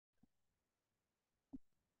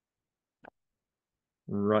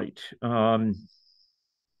Right.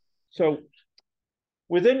 So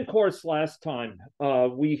within course last time,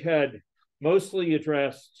 we had mostly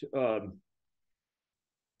addressed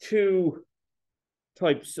two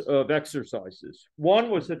types of exercises. One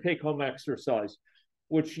was the take-home exercise,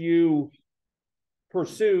 which you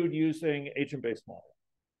pursued using agent-based model.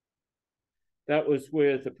 That was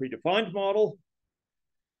with a predefined model.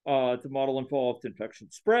 The model involved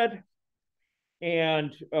infection spread,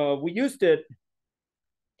 and we used it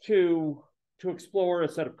to explore a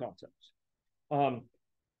set of concepts.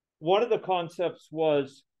 One of the concepts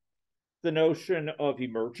was the notion of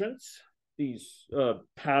emergence, these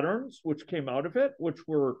patterns which came out of it, which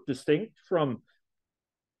were distinct from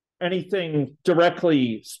anything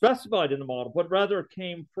directly specified in the model, but rather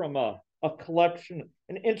came from a collection,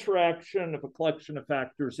 an interaction of a collection of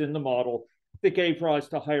factors in the model that gave rise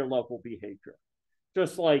to higher level behavior.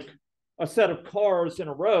 Just like a set of cars in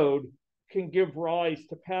a road can give rise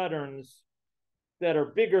to patterns that are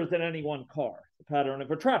bigger than any one car, the pattern of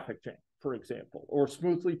a traffic jam, for example, or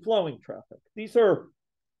smoothly flowing traffic. These are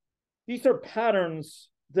patterns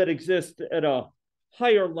that exist at a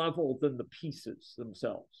higher level than the pieces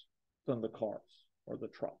themselves, than the cars or the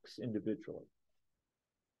trucks individually.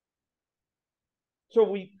 So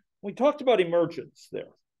we talked about emergence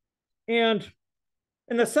there. And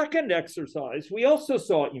in the second exercise, we also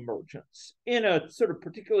saw emergence in a sort of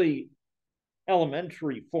particularly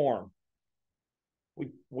elementary form.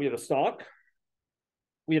 We had a stock.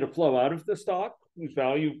 We had a flow out of the stock whose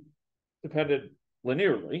value depended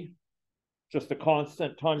linearly, just a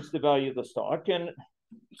constant times the value of the stock. And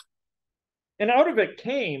out of it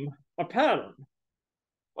came a pattern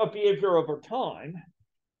of behavior over time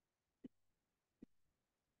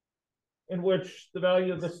in which the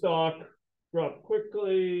value of the stock dropped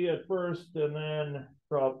quickly at first and then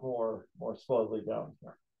dropped more slowly down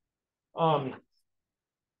here.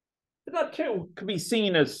 That too could be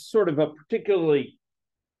seen as sort of a particularly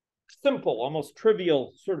simple, almost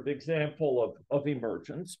trivial sort of example of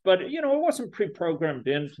emergence, but it wasn't pre-programmed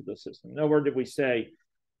into the system. Nowhere did we say,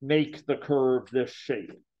 make the curve this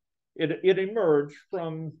shape. It emerged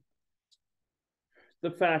from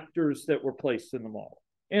the factors that were placed in the model.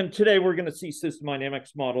 And today we're going to see system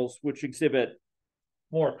dynamics models which exhibit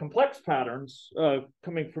more complex patterns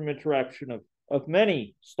coming from interaction of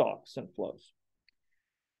many stocks and flows.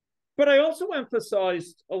 But I also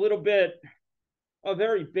emphasized a little bit a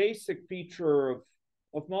very basic feature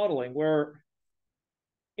of modeling, where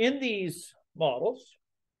in these models,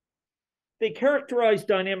 they characterize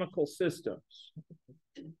dynamical systems.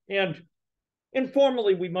 And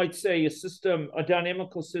informally, we might say a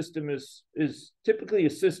dynamical system is typically a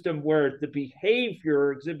system where the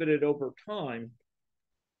behavior exhibited over time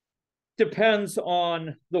depends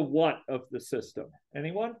on the what of the system.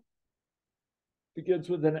 Anyone? Begins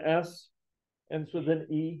with an S, ends with an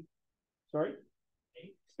E. Sorry?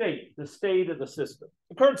 State, the state of the system.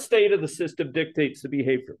 The current state of the system dictates the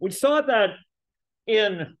behavior. We saw that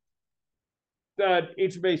in that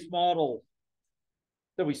agent-based model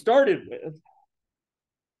that we started with,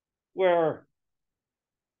 where,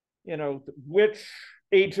 which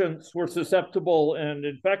agents were susceptible and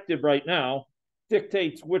infected right now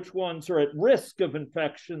dictates which ones are at risk of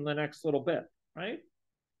infection the next little bit, right?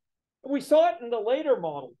 We saw it in the later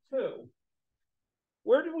model too.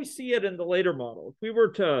 Where do we see it in the later model? If we were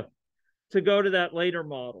to go to that later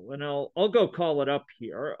model, and I'll go call it up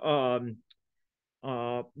here.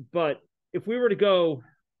 But if we were to go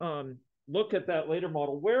look at that later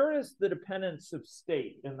model, where is the dependence of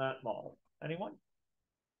state in that model? Anyone?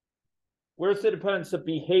 Where's the dependence of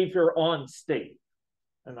behavior on state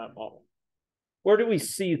in that model? Where do we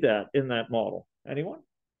see that in that model? Anyone?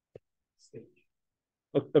 State.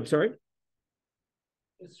 Oh, I'm sorry?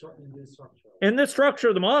 In the structure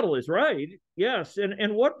of the model is right. Yes.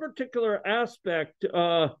 And what particular aspect?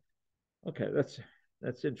 Okay,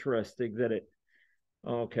 that's interesting that it.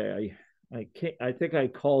 Okay, I think I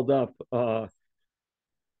called up a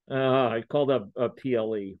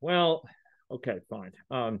PLE. Well, okay, fine.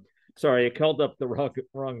 Sorry, I called up the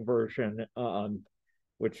wrong version,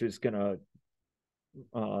 which is going to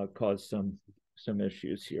cause some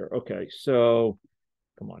issues here. Okay, so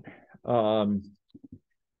come on.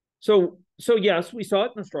 So yes, we saw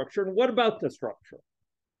it in the structure. And what about the structure?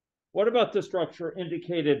 What about the structure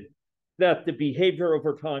indicated that the behavior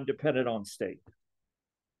over time depended on state?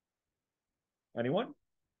 Anyone?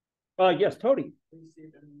 Yes, Tony.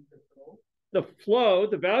 The flow,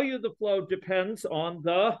 the value of the flow depends on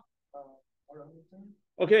the...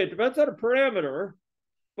 Okay, it depends on a parameter,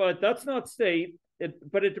 but that's not state.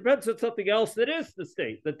 But it depends on something else that is the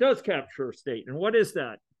state, that does capture state. And what is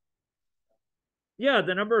that? Yeah,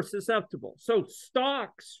 the number susceptible. So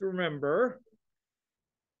stocks, remember,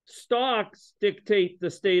 stocks dictate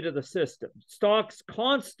the state of the system. Stocks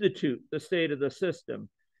constitute the state of the system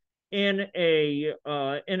in an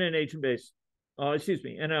agent-based,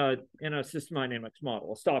 in a system dynamics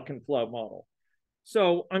model, a stock and flow model.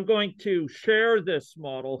 So I'm going to share this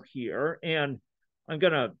model here, and I'm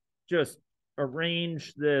going to just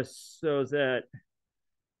arrange this so that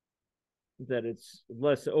it's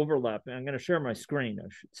less overlapping. I'm going to share my screen, I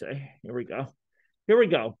should say. Here we go. Here we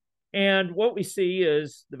go. And what we see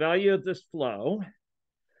is the value of this flow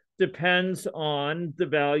depends on the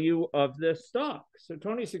value of this stock. So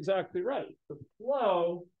Tony's exactly right. The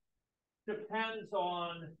flow depends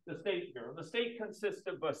on the state here. The state consists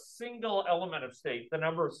of a single element of state, the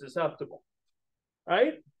number of susceptible,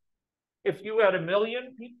 right? If you had 1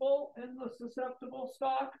 million people in the susceptible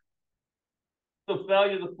stock, the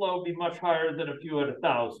value of the flow would be much higher than if you had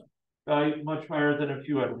 1,000, right? Much higher than if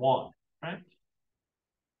you had 1, right?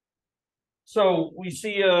 So we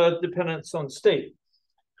see a dependence on state.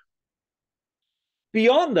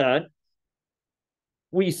 Beyond that,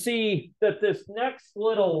 we see that this next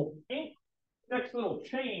little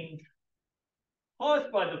change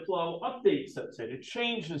caused by the flow updates that state. It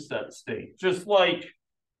changes that state, just like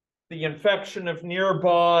the infection of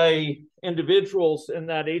nearby individuals in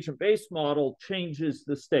that agent-based model changes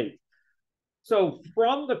the state. So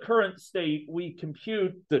from the current state, we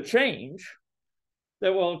compute the change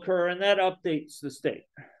that will occur, and that updates the state,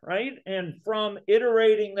 right? And from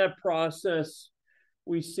iterating that process,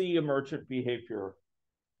 we see emergent behavior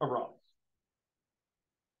arise.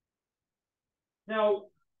 Now,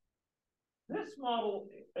 this model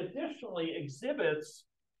additionally exhibits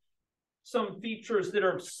some features that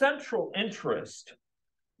are of central interest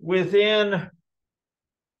within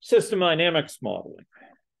system dynamics modeling.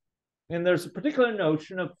 And there's a particular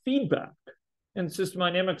notion of feedback in system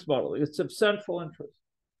dynamics modeling. It's of central interest.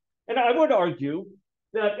 And I would argue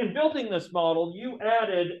that in building this model, you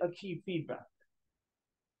added a key feedback.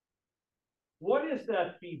 What is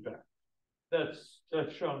that feedback that's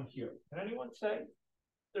shown here? Can anyone say?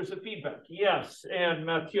 There's a feedback. Yes, and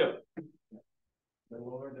Mathieu. The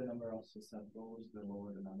lower the number of susceptibles, the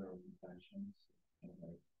lower the number of infections.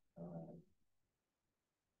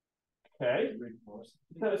 Okay.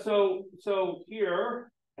 So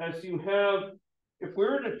here, as you have, if we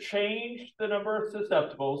were to change the number of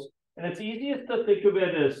susceptibles, and it's easiest to think of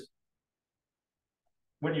it as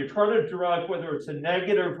when you try to derive whether it's a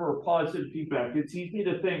negative or a positive feedback, it's easy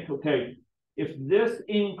to think, okay, if this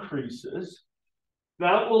increases,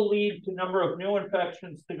 that will lead to number of new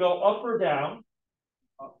infections to go up or down.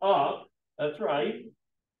 Up, that's right.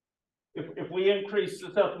 If we increase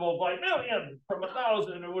susceptible by 1 million from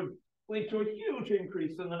 1,000, it would lead to a huge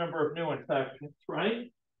increase in the number of new infections,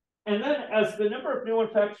 right? And then as the number of new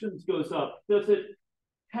infections goes up, does it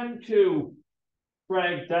tend to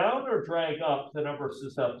drag down or drag up the number of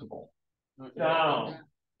susceptible? Down.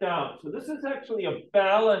 So this is actually a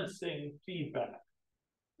balancing feedback.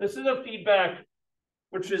 This is a feedback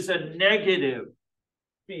which is a negative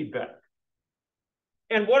feedback.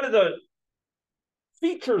 And one of the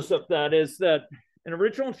features of that is that an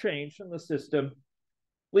original change in the system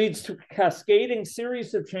leads to a cascading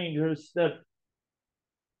series of changes that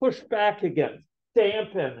push back again,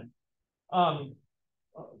 dampen,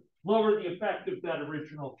 lower the effect of that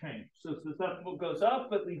original change. So susceptible goes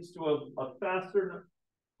up, it leads to a faster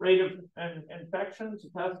rate of infections, a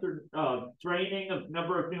faster draining of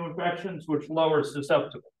number of new infections, which lowers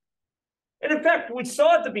susceptible. And in fact, we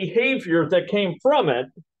saw the behavior that came from it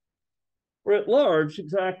writ large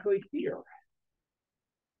exactly here.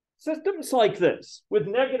 Systems like this, with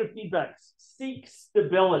negative feedbacks, seek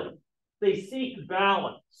stability. They seek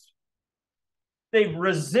balance. They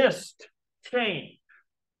resist change.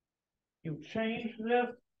 You change this,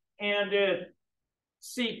 and it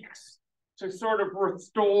seeks to sort of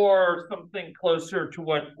restore something closer to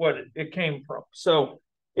what it came from. So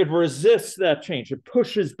it resists that change. It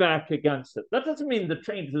pushes back against it. That doesn't mean the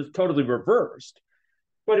change is totally reversed,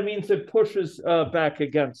 but it means it pushes back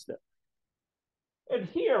against it. And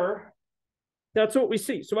here, that's what we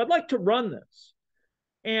see. So I'd like to run this,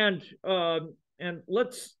 and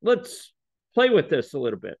let's play with this a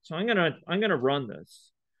little bit. So I'm gonna run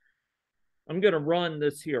this. I'm gonna run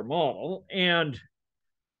this here model, and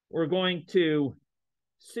we're going to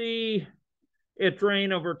see it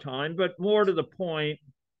drain over time, but more to the point,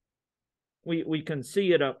 we can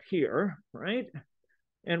see it up here, right?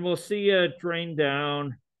 And we'll see it drain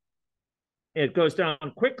down. It goes down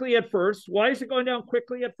quickly at first. Why is it going down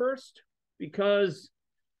quickly at first? Because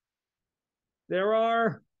there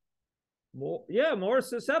are more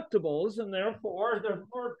susceptibles, and therefore there are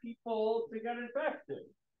more people to get infected.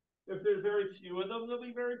 If there's very few of them, there'll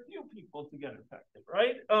be very few people to get infected,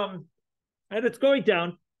 right? And it's going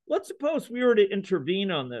down. Let's suppose we were to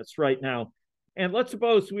intervene on this right now, and let's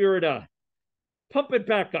suppose we were to pump it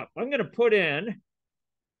back up. I'm going to put in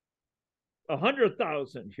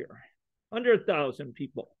 100,000 here, 100,000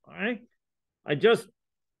 people. All right, I just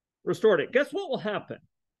restored it. Guess what will happen?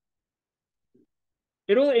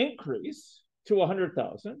 It'll increase to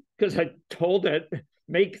 100,000 because I told it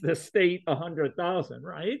make the state 100,000,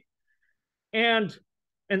 right? And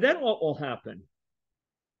then what will happen?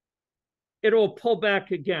 It'll pull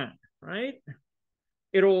back again, right?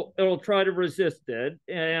 It'll try to resist it,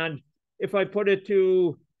 and if I put it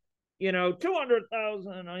to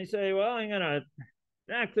 200,000, I say, well, I'm gonna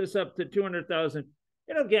back this up to 200,000.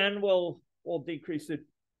 And again, we'll decrease it.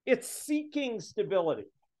 It's seeking stability,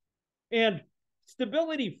 and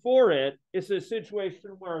stability for it is a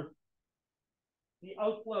situation where the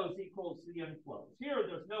outflows equals the inflows. Here,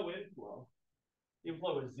 there's no inflow. The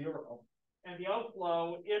inflow is 0. And the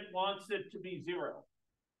outflow, it wants it to be 0.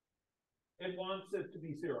 It wants it to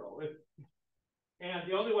be 0. And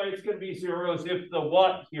the only way it's going to be 0 is if the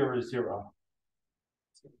what here is 0.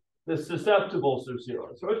 The susceptibles are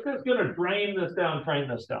 0. So it's just going to drain this down.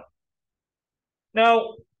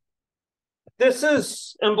 Now, this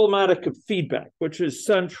is emblematic of feedback, which is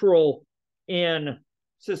central in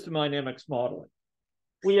system dynamics modeling.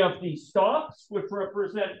 We have these stops, which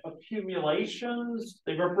represent accumulations.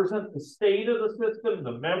 They represent the state of the system,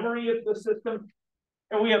 the memory of the system.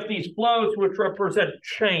 And we have these flows, which represent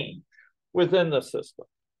change within the system.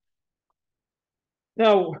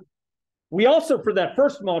 Now, we also, for that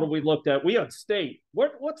first model we looked at, we had state.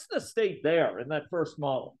 What's the state there in that first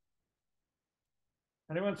model?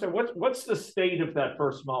 Anyone say, what's the state of that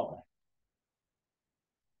first model?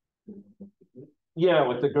 Yeah,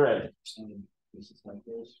 with the grid. This is like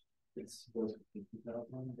this. It's supposed to be 50,000,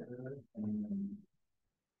 and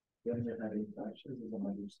then you have infections is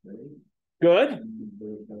another state. Good.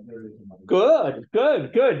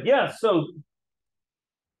 Good. Yes. So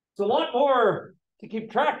it's a lot more to keep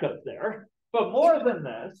track of there. But more than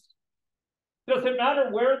this, does it matter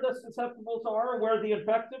where the susceptibles are or where the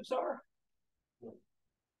infectives are?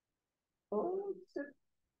 Oh,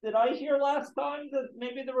 did I hear last time that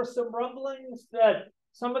maybe there were some rumblings that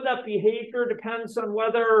some of that behavior depends on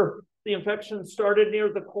whether the infection started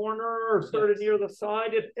near the corner or started near the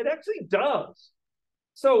side? It actually does.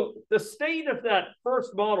 So the state of that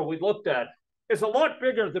first model we looked at is a lot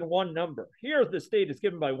bigger than one number. Here, the state is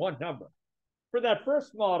given by one number. For that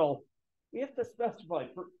first model, we have to specify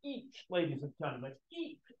for each, ladies and gentlemen,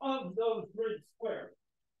 each of those grid squares,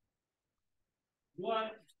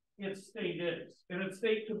 what its state is. And its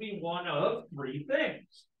state could be one of 3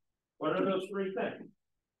 things. What are those 3 things?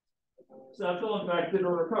 Susceptible, infected,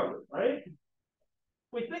 or recovered, right?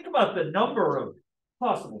 We think about the number of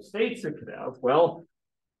possible states it could have. Well,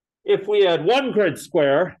 if we had 1 grid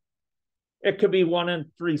square, it could be 1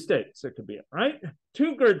 in 3 states. It could be it, right?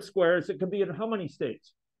 2 grid squares, it could be in how many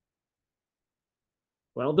states?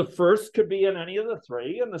 Well, the first could be in any of the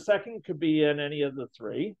 3, and the second could be in any of the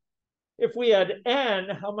 3. If we had n,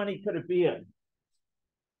 how many could it be in?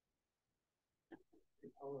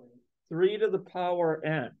 3 to the power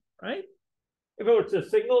n, right? If it was a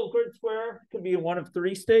single grid square, it could be in 1 of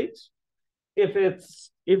 3 states. If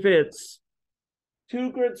it's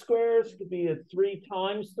 2 grid squares, it could be at 3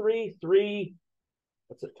 times 3.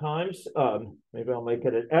 What's it times? Maybe I'll make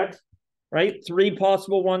it an x, right? 3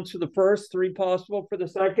 possible ones for the first, 3 possible for the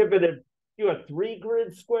second. But if you have 3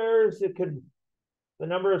 grid squares, it could, the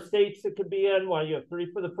number of states it could be in, well, you have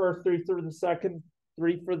 3 for the first, 3 for the second,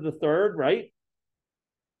 3 for the third, right?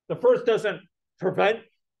 The first doesn't prevent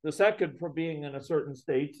the second from being in a certain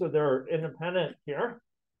state, so they're independent here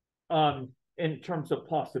in terms of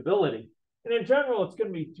possibility. And in general, it's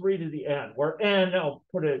going to be 3 to the n, where n, I'll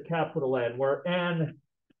put a capital N, where n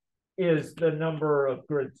is the number of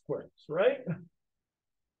grid squares, right?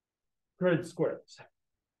 Grid squares.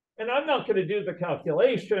 And I'm not going to do the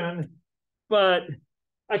calculation, but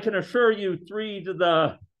I can assure you 3 to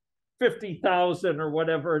the 50,000 or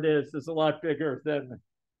whatever it is a lot bigger than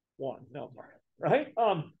 1 number, right?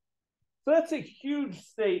 So that's a huge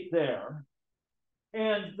state there.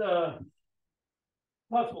 And the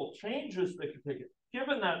possible changes that could take it,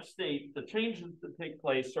 given that state, the changes that take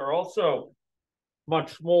place are also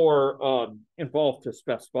much more involved to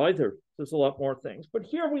specify. There's a lot more things. But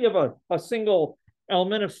here we have a single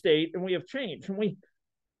element of state, and we have change, and we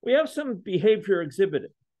have some behavior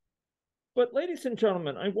exhibited. But ladies and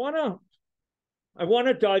gentlemen, I want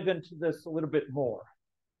to dive into this a little bit more.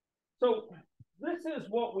 So this is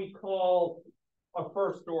what we call a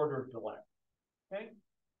first order delay. Okay.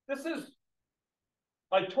 This is,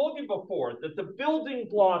 I told you before that the building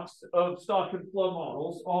blocks of stock and flow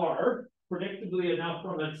models are, predictably enough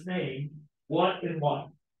from its name, what and what?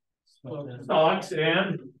 Stocks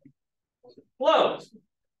and flows.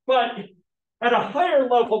 But at a higher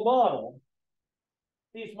level model,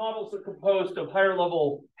 these models are composed of higher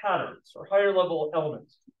level patterns or higher level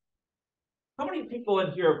elements. How many people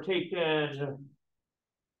in here have taken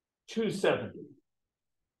 270?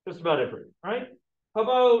 Just about everyone, right? How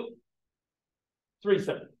about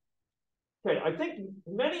 370? Okay, I think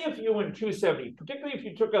many of you in 270, particularly if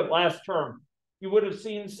you took it last term, you would have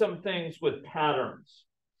seen some things with patterns.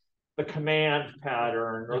 The command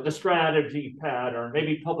pattern or the strategy pattern,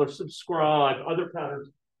 maybe publish, subscribe, other patterns.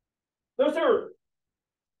 Those are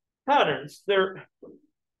patterns. They're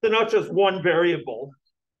not just one variable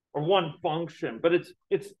or one function, but it's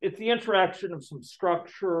the interaction of some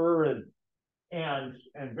structure and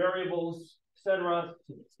variables, etc.,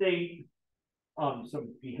 some state,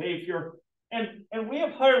 some behavior. And we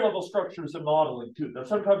have higher level structures in modeling too. They're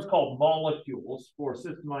sometimes called molecules for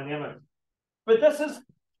system dynamics. But this is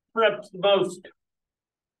perhaps the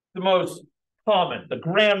most common, the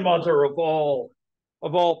grandmother of all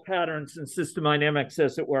patterns in system dynamics,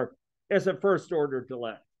 as it were, as a first order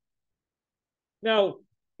delay. Now,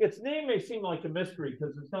 its name may seem like a mystery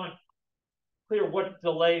because it's not clear what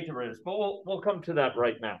delay there is, but we'll come to that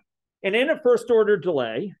right now. And in a first order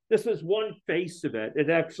delay, this is one face of it. It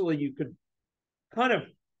actually, you could kind of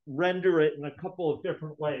render it in a couple of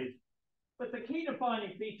different ways. But the key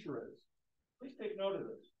defining feature is, please take note of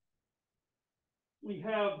this. We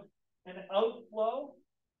have an outflow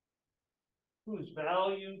whose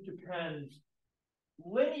value depends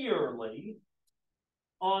linearly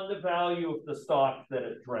on the value of the stock that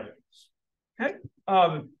it drains. Okay.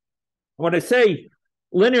 When I say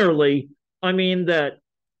linearly, I mean that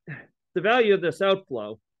the value of this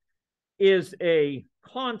outflow is a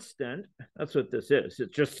constant. That's what this is.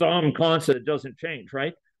 It's just some constant. It doesn't change,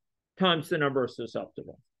 right? Times the number of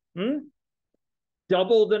susceptible.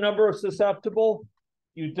 Double the number of susceptible,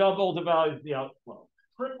 you double the value of the outflow.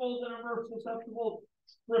 Triple the number of susceptible,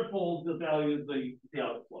 triple the value of the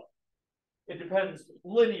outflow. It depends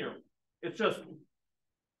linearly. It's just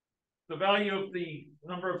the value of the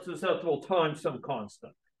number of susceptible times some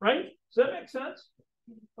constant, right? Does that make sense?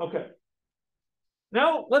 Okay.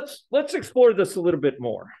 Now let's explore this a little bit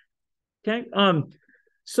more. Okay.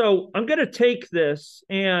 So I'm going to take this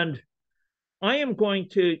and I am going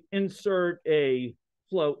to insert a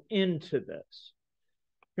flow into this.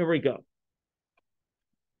 Here we go.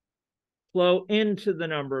 Flow into the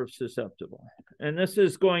number of susceptible. And this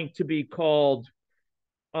is going to be called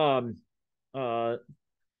becoming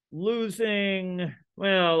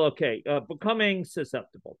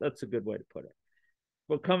susceptible. That's a good way to put it.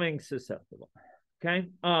 Becoming susceptible. Okay.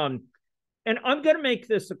 And I'm going to make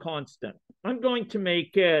this a constant. I'm going to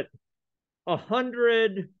make it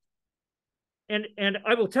 100. And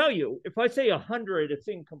I will tell you, if I say 100, it's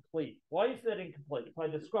incomplete. Why is that incomplete? If I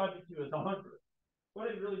describe it to you as 100, what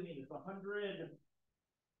I really mean is 100.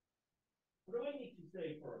 What do I need to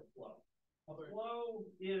say for a flow? A flow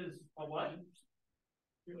is a what?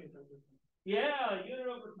 Yeah, unit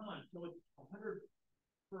over time. So it's 100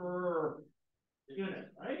 per unit,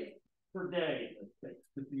 right? Per day,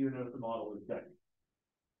 because the unit of the model is day.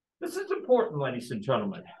 This is important, ladies and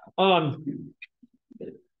gentlemen.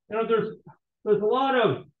 There's a lot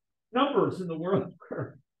of numbers in the world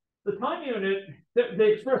where the time unit,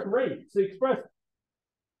 they express rates, they express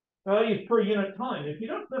values per unit time. If you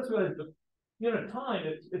don't specify the unit time,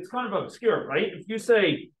 it's kind of obscure, right? If you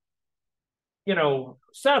say,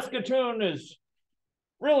 Saskatoon is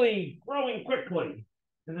really growing quickly,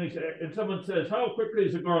 and someone says, how quickly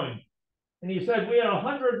is it growing? And you said, we had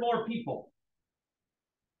 100 more people.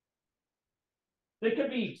 They could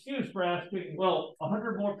be excused for asking, well,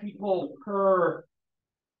 100 more people per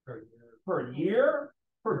year,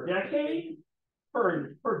 per decade,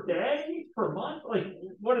 per day, per month? Like,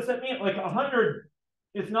 what does that mean? Like 100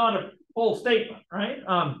 is not a full statement, right?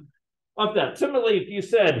 Of that. Similarly, if you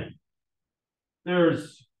said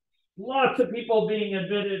there's lots of people being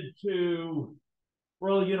admitted to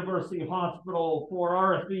Royal University Hospital for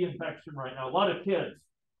RSV infection right now, a lot of kids.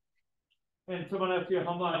 And someone asked you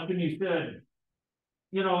how much, and you said,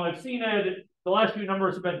 I've seen it, the last few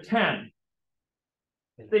numbers have been 10.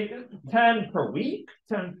 I think 10 per week,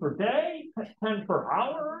 10 per day, 10 per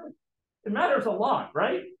hour. It matters a lot,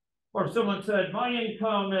 right? Or if someone said, my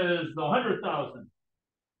income is 100,000.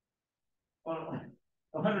 Well,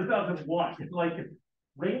 100,000 what? Like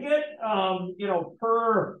ringgit,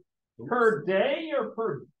 per per day or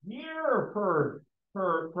per year or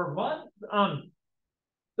per month?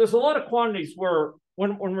 There's a lot of quantities where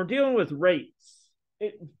when we're dealing with rates,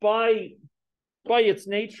 by its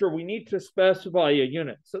nature, we need to specify a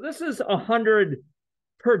unit. So this is 100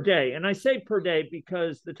 per day. And I say per day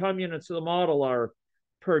because the time units of the model are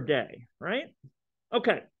per day, right?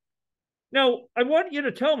 Okay. Now, I want you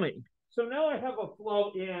to tell me. So now I have a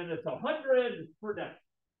flow in, it's 100 per day,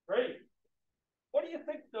 right? What do you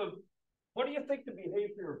think the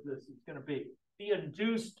behavior of this is going to be? The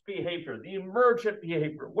induced behavior, the emergent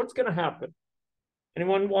behavior. What's going to happen?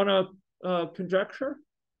 Anyone want to conjecture?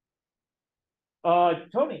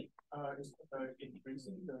 Tony.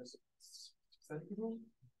 Increasing the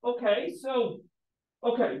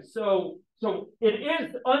So it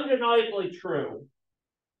is undeniably true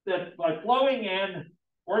that by flowing in,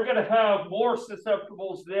 we're going to have more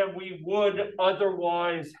susceptibles than we would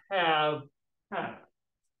otherwise have had,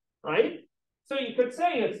 right? So you could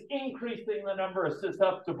say it's increasing the number of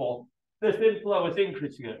susceptible. This inflow is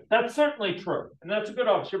increasing it. That's certainly true, and that's a good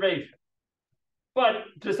observation. But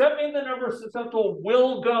does that mean the number of susceptible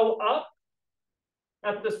will go up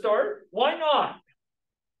at the start? Why not?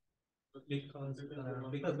 Because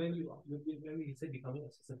when we say becoming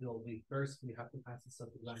a susceptible, first we have to pass the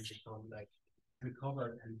susceptible line, become like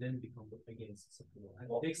recovered, and then become again susceptible. And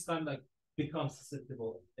it takes time like become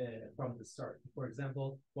susceptible from the start. For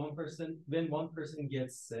example, when one person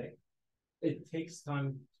gets sick, it takes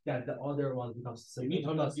time that the other one becomes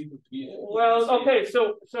susceptible. Well, okay,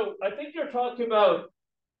 so I think you're talking about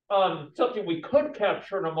something we could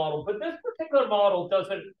capture in a model, but this particular model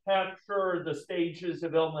doesn't capture the stages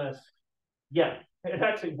of illness yet. It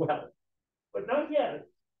actually will, but not yet.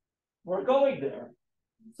 We're going there.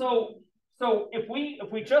 So if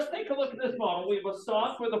we just take a look at this model, we have a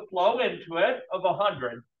stock with a flow into it of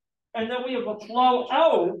 100, and then we have a flow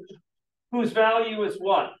out whose value is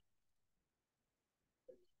what?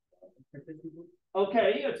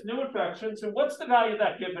 Okay, it's new infections. And what's the value of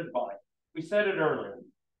that given by? We said it earlier.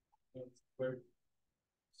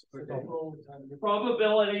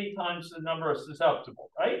 Probability times the number of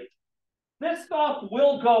susceptible, right? This stock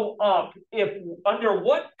will go up if, under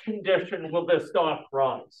what condition will this stock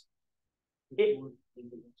rise?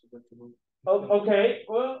 Okay,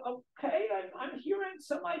 well, okay, I'm hearing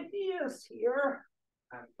some ideas here.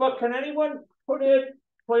 But can anyone put it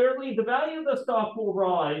clearly? The value of the stock will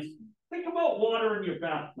rise. Think about water in your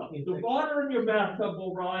bathtub. The water in your bathtub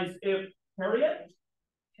will rise if, Harriet?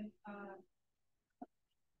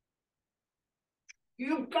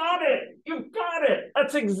 You've got it. You've got it.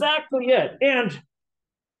 That's exactly it. And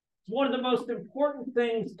one of the most important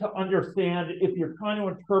things to understand if you're trying to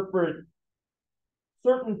interpret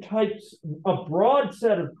certain types, a broad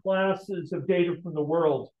set of classes of data from the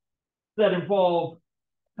world that involve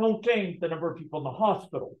counting the number of people in the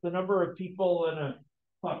hospital, the number of people in a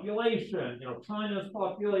population, China's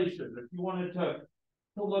population. If you wanted to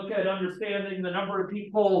look at understanding the number of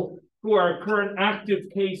people who are current active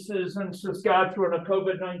cases in Saskatchewan of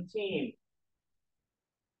COVID-19.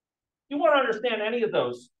 You want to understand any of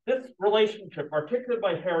those, this relationship articulated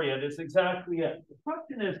by Harriet is exactly it. The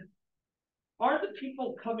question is, are the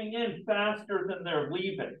people coming in faster than they're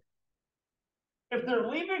leaving? If they're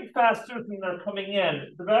leaving faster than they're coming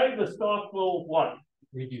in, the value of the stock will what?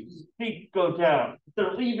 Reduce. Go down. If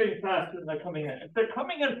they're leaving faster than they're coming in. If they're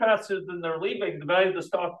coming in faster than they're leaving, the value of the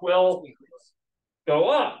stock will go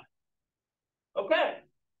up. Okay,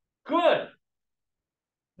 good.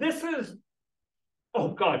 This is, oh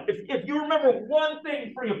God, if you remember one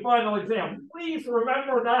thing for your final exam, please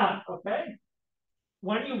remember that, okay?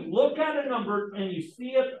 When you look at a number and you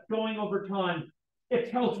see it going over time, it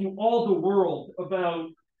tells you all the world about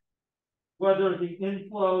whether the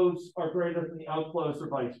inflows are greater than the outflows or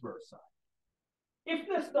vice versa. If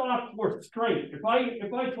the stocks were straight, if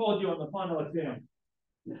I told you on the final exam,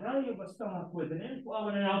 the value of a stock with an inflow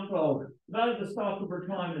and an outflow, the value of the stock over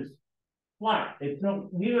time is flat. It's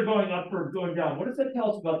neither going up or going down. What does that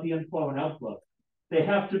tell us about the inflow and outflow? They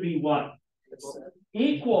have to be what?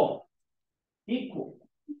 Equal. Equal.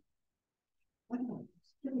 It's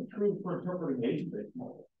really true for interpreting agent-based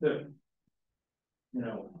models too.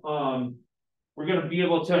 We're going to be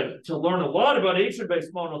able to learn a lot about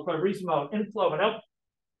agent-based models by reason about inflow and outflow.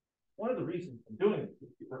 One of the reasons I'm doing this is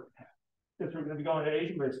because we're going to be going to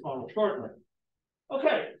agent-based models shortly.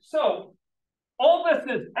 Okay, so all this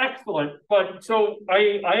is excellent, but so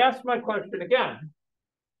I asked my question again.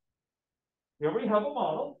 Here we have a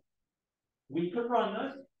model. We could run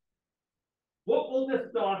this. What will this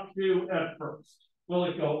stock do at first? Will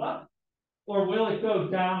it go up or will it go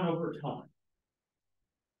down over time?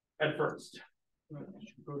 At first.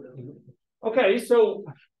 Okay, so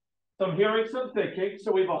I'm hearing some thinking.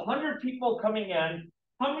 So we have 100 people coming in.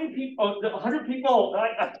 How many people? 100 people.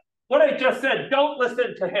 What I just said. Don't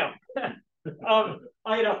listen to him.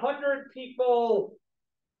 I had 100 people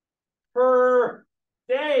per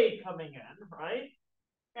day coming in, right?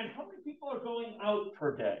 And how many people are going out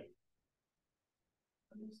per day?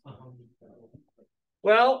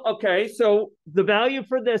 Well, okay, so the value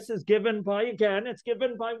for this is given by, again, it's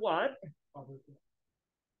given by what?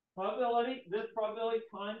 Probability, this probability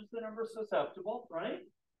times the number susceptible, right?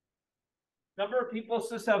 Number of people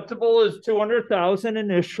susceptible is 200,000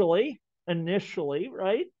 initially,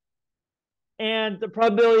 right? And the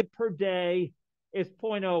probability per day is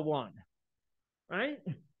 0.01, right?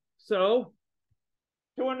 So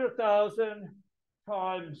 200,000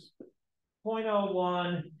 times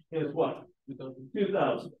 0.01 is what?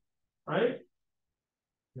 2,000, right?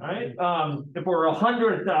 Right? If we're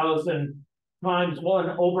 100,000 times 1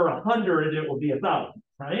 over 100, it will be 1,000,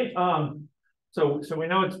 right? So we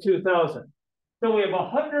know it's 2,000. So we have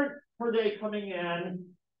 100 per day coming in,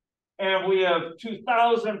 and we have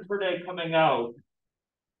 2,000 per day coming out.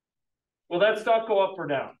 Will that stock go up or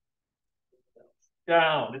down?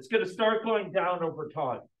 Down. It's going to start going down over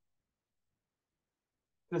time.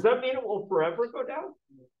 Does that mean it will forever go down?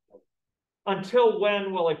 Until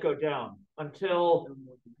when will it go down? Until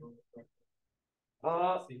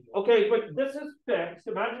okay, but this is fixed.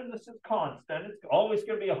 Imagine this is constant. It's always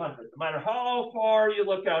going to be 100. No matter how far you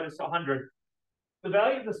look out, it's 100. The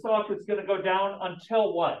value of the stock is going to go down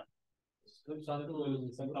until what?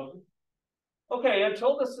 Okay,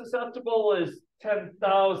 until the susceptible is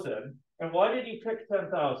 10,000. And why did he pick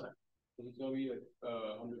 10,000? It's going to be like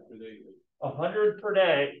 100 per day. 100 per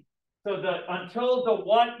day. So until the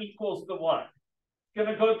what equals the what? It's going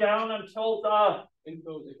to go down until the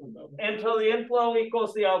inflow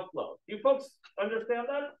equals the outflow. You folks understand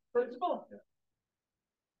that principle? Yeah.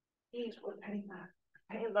 Geez, we're paying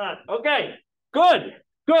that. Okay,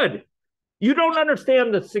 good. You don't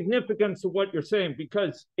understand the significance of what you're saying,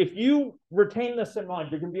 because if you retain this in mind,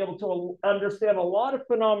 you're going to be able to understand a lot of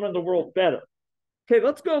phenomena in the world better. Okay,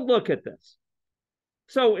 let's go look at this.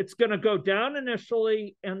 So it's going to go down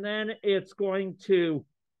initially, and then it's going to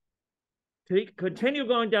continue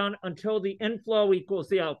going down until the inflow equals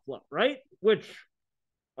the outflow, right? Which,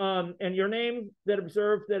 and your name that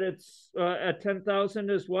observed that it's at 10,000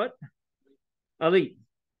 is what? Ali.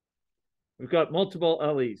 We've got multiple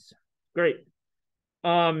Alis. Great.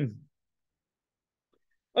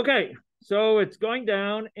 Okay, so it's going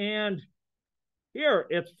down, and here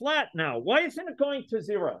it's flat now. Why isn't it going to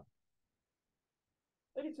 0?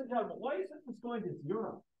 Ladies and gentlemen, why isn't this going to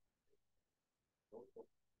 0?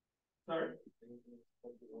 Sorry?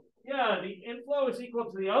 Yeah, the inflow is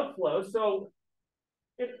equal to the outflow, so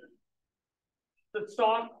the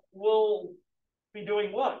stock will be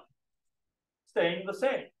doing what? Staying the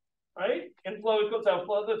same, right? Inflow equals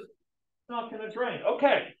outflow, that's not going to drain.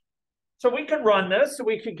 Okay, so we can run this, so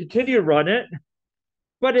we can continue to run it,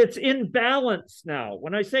 but it's in balance now.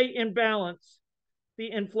 When I say in balance, the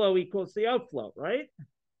inflow equals the outflow, right?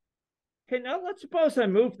 Okay, now let's suppose I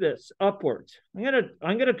move this upwards. I'm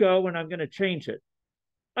gonna go and I'm gonna change it.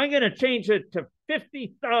 I'm gonna change it to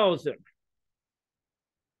 50,000.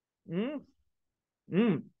 I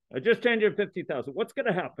just changed it to 50,000. What's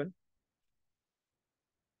gonna happen?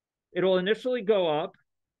 It'll initially go up,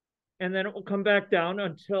 and then it will come back down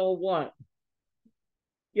until what?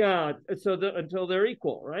 Yeah, so until they're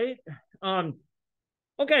equal, right?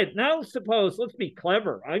 Okay, now suppose, let's be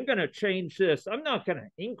clever. I'm going to change this. I'm not going to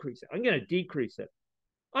increase it. I'm going to decrease it.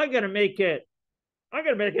 I'm going to make it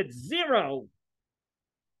 0.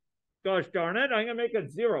 Gosh darn it, I'm going to make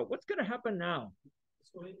it 0. What's going to happen now?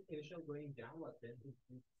 It's going initially going down, but then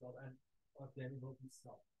it will be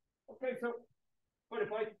stopped. Okay, so, but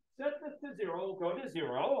if I set this to 0, go to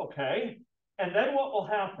 0, okay. And then what will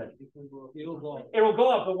happen? It will go up. It will go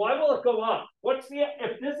up. But why will it go up?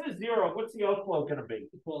 If this is 0, what's the outflow going to be?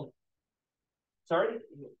 Sorry?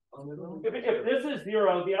 If this is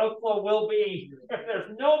 0, the outflow will be, if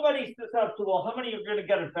there's nobody susceptible, how many are going to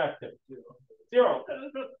get affected? 0.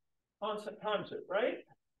 Constant times it, right?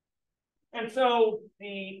 And so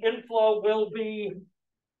the inflow will be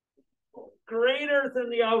greater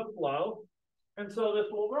than the outflow. And so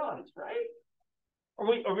this will rise, right? Are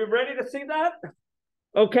we ready to see that?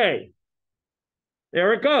 Okay.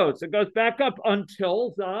 There it goes. It goes back up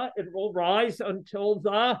until it will rise until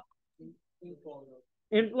the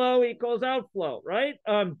inflow equals outflow, right?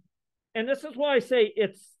 And this is why I say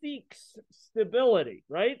it seeks stability,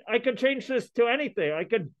 right? I could change this to anything. I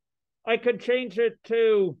could change it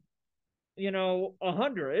to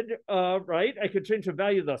 100, right? I could change the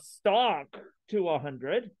value of the stock to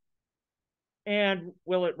 100. And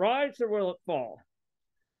will it rise or will it fall?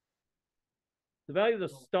 The value of the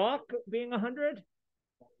stock being 100?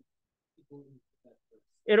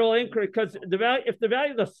 It'll increase because if the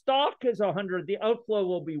value of the stock is 100, the outflow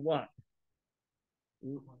will be what?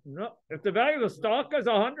 No, if the value of the stock is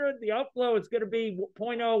 100, the outflow is going to be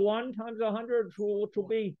 0.01 times 100, which will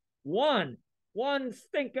be one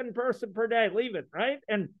stinking person per day leaving, right?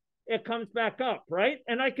 And it comes back up, right?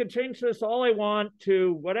 And I can change this all I want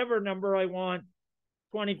to whatever number I want,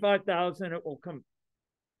 25,000, it will come.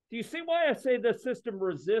 Do you see why I say the system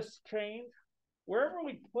resists change? Wherever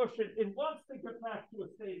we push it, it wants to get back to a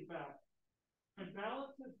state of balance. And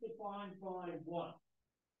balance is defined by what?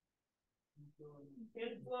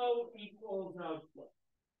 Inflow equals outflow.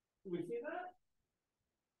 Do we see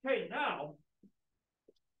that? Okay, now,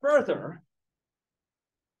 further,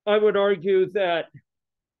 I would argue that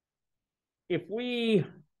if we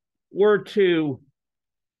were to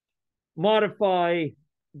modify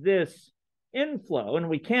this inflow, and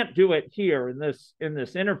we can't do it here in this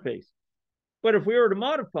interface, but if we were to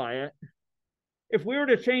modify it, if we were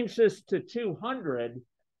to change this to 200,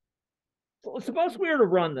 suppose we were to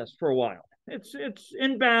run this for a while. It's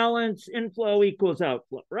in balance, inflow equals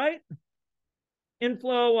outflow, right?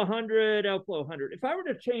 Inflow 100, outflow 100. If I were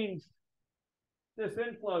to change this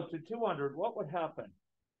inflow to 200, what would happen?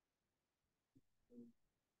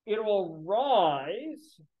 It will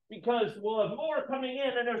rise because we'll have more coming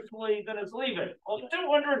in initially than is leaving. Well,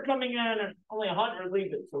 200 coming in and only 100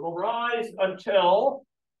 leaving. So it'll rise until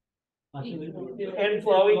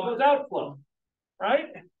inflow equals outflow, right?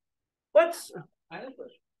 Let's. I have a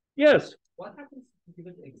question. Yes. What happens if you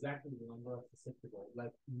give it exactly the number of susceptible?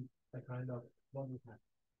 Like kind of what would happen?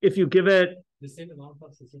 If you give it the same amount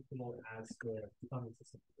of susceptible as the common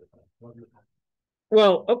susceptible, what would happen?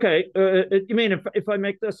 Well, okay. You mean if I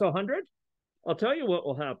make this 100? I'll tell you what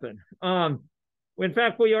will happen. In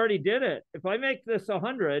fact, we already did it. If I make this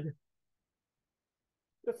 100,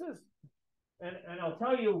 this is, and I'll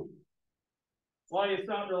tell you why it's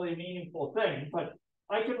not really a meaningful thing, but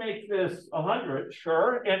I can make this 100,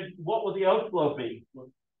 sure, and what will the outflow be?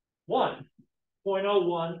 1.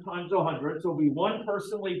 0.01 times 100, so it'll be one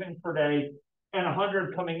person leaving per day and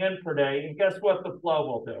 100 coming in per day, and guess what the flow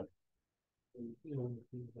will do?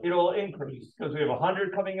 It'll increase because we have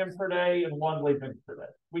 100 coming in per day and 1 leaving per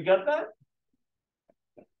day. We got that?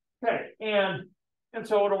 Okay, and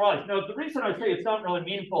so it'll rise. Now, the reason I say it's not really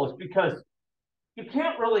meaningful is because you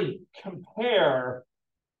can't really compare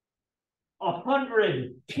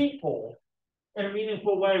 100 people in a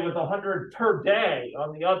meaningful way with 100 per day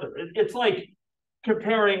on the other. It's like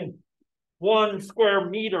comparing 1 square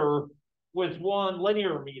meter with 1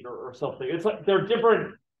 linear meter or something. It's like they're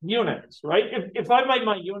different units, right? If I made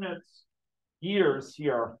my units years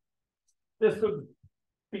here, this would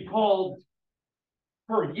be called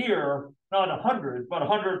per year, not 100, but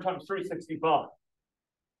 100 times 365.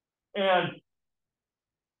 And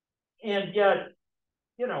yet,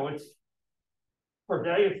 it's per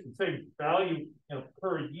day, it's the same value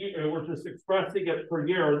per year. We're just expressing it per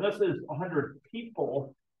year. And this is 100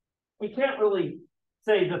 people. We can't really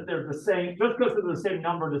say that they're the same. Just because they're the same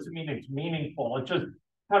number doesn't mean it's meaningful. It just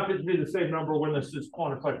happens to be the same number when this is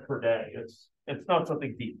quantified per day. It's not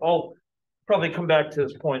something deep. I'll probably come back to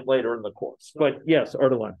this point later in the course. But yes,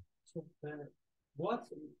 Ardalan. So what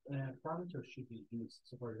parameters should be used?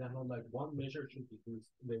 So for example, like one measure should be used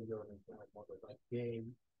when you're in a model, like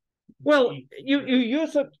game. Well, you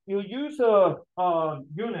use a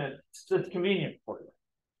unit that's convenient for you,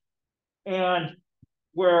 and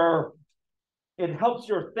where it helps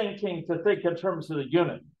your thinking to think in terms of the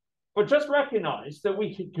unit. But just recognize that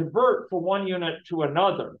we can convert from one unit to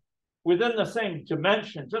another within the same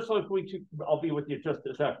dimension, just like I'll be with you just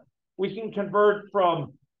a second. We can convert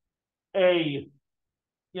from if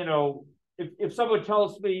someone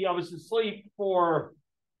tells me I was asleep for,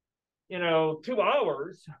 2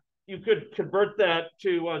 hours, you could convert that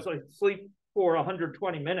to I was asleep for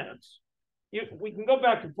 120 minutes. We can go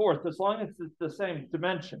back and forth as long as it's the same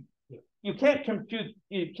dimension. You can't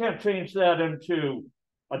change that into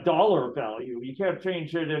a dollar value. You can't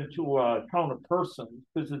change it into a count of persons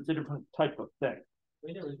because it's a different type of thing.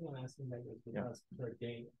 The reason I'm asking that is because per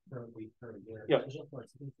day, per week, per year,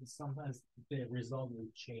 sometimes the result will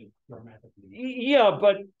change dramatically. Yeah,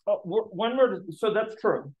 but so that's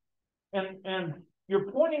true. And you're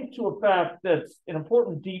pointing to a fact that's an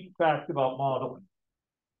important deep fact about modeling,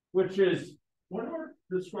 which is when we're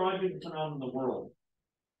describing phenomena in the world,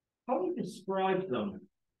 how we describe them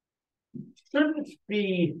shouldn't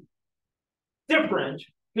be different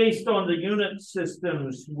based on the unit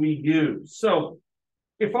systems we use. So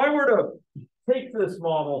if I were to take this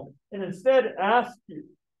model and instead ask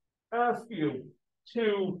you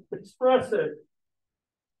to express it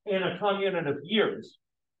in a community of years,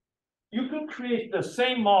 you can create the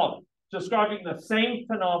same model, describing the same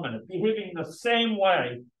phenomenon, behaving the same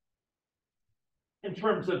way in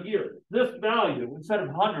terms of years. This value, instead of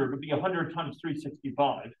 100, would be 100 times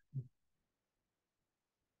 365,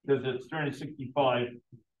 because it's 365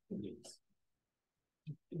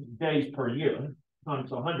 days per year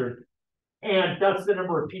times 100. And that's the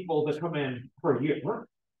number of people that come in per year.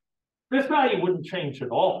 This value wouldn't change at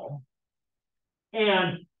all.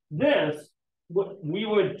 And this, we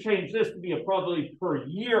would change this to be a probability per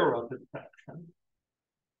year of detection.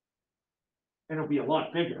 And it'll be a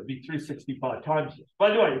lot bigger. It'll be 365 times this.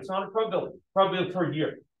 By the way, it's not a probability per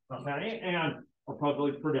year. Okay? And a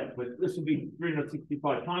probability per day. But this would be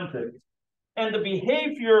 365 times it. And the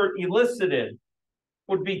behavior elicited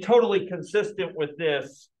would be totally consistent with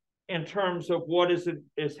this in terms of what is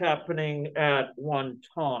happening at one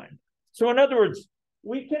time. So in other words,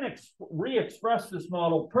 we can re-express this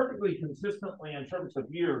model perfectly consistently in terms of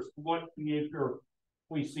years, what behavior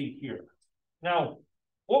we see here. Now,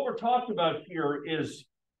 what we're talking about here is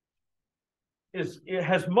it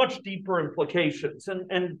has much deeper implications.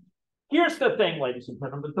 And here's the thing, ladies and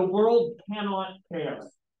gentlemen, the world cannot care.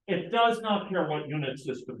 It does not care what unit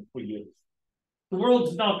system we use. The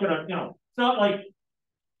world's not going to, it's not like,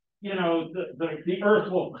 the Earth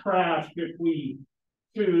will crash if we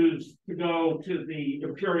choose to go to the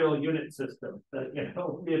imperial unit system that,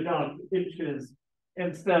 we adopt inches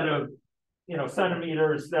instead of,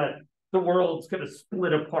 centimeters, that the world's going to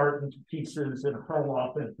split apart into pieces and hurl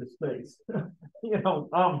off into space.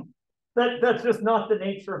 That's just not the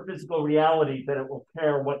nature of physical reality, that it will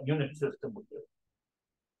care what unit system we do.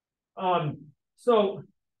 So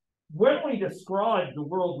when we describe the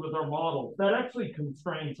world with our models, that actually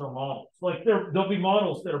constrains our models. Like there'll be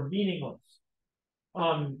models that are meaningless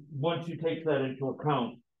once you take that into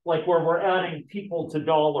account, like where we're adding people to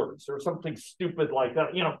dollars or something stupid like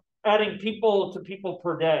that, adding people to people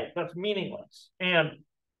per day. That's meaningless. And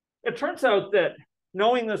it turns out that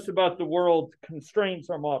knowing this about the world constrains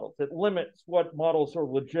our models. It limits what models are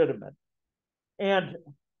legitimate. And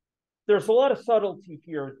there's a lot of subtlety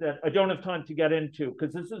here that I don't have time to get into,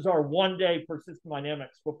 because this is our one day for system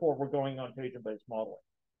dynamics before we're going on to agent-based modeling.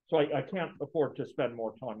 So I can't afford to spend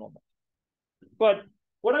more time on that. But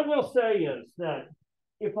what I will say is that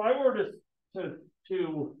if I were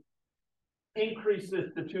to increase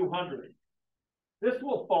this to 200, this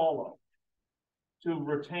will follow. To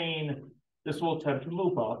retain, this will tend to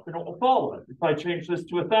move up and it will follow it. If I change this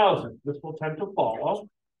to 1,000, this will tend to follow.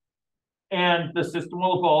 And the system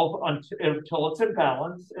will evolve until it's in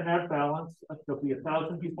balance. And at balance, there'll be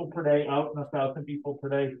 1,000 people per day out and 1,000 people per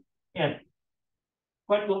day in.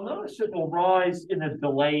 But you'll notice it will rise in a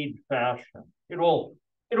delayed fashion. It'll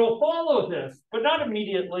follow this, but not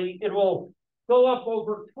immediately. It will go up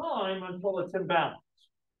over time until it's in balance.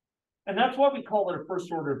 And that's why we call it a first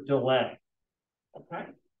order delay. Okay?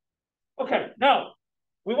 Okay, now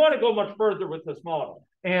we want to go much further with this model.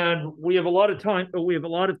 And we have a lot of time, but we have a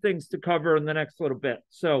lot of things to cover in the next little bit.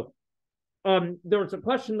 So there was a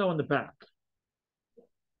question though in the back.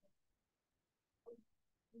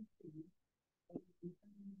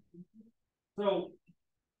 So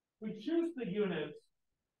we choose the units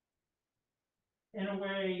in a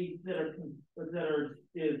way that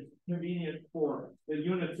is convenient for us, the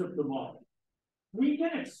units of the model. We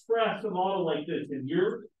can express a model like this in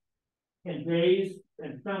years, in days,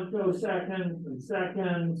 and femtoseconds, and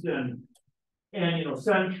seconds, and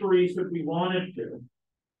centuries if we wanted to.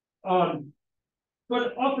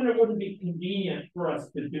 But often it wouldn't be convenient for us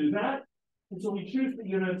to do that. And so we choose the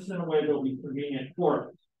units in a way that will be convenient for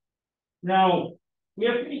us. Now, we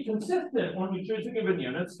have to be consistent when we choose a given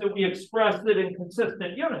units, that we express it in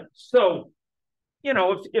consistent units. So,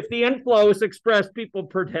 if the inflow is expressed people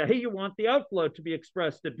per day, you want the outflow to be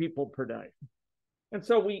expressed in people per day. And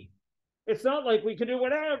so it's not like we can do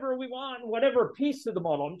whatever we want, whatever piece of the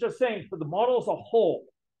model. I'm just saying for the model as a whole,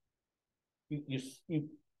 you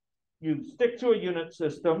stick to a unit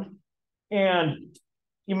system and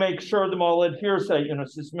you make sure the model adheres to that unit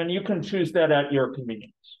system, and you can choose that at your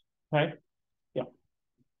convenience. Okay? Yeah.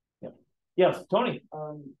 Yes, Tony.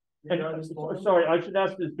 Sorry, I should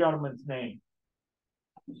ask this gentleman's name.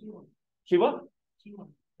 Shiva?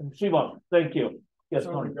 Shiva, thank you. Yes,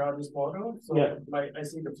 so regarding this model, so yeah. Like I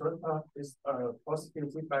see the first part is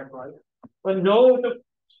positive feedback, right? But no,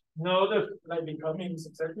 like becoming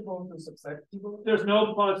susceptible to susceptible. There's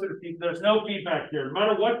no positive feedback. There's no feedback here. No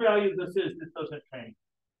matter what value this is, this doesn't change.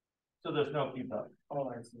 So there's no feedback. Oh,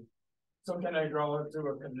 I see. So can I draw to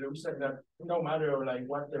a conclusion that no matter like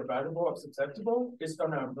what the variable of susceptible, it's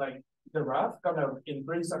gonna like the graph gonna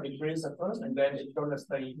increase and decrease at first, and then it's gonna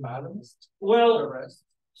stay balanced. Well, the rest.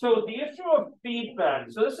 so the issue of feedback.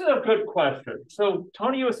 So this is a good question. So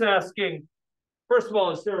Tony was asking, first of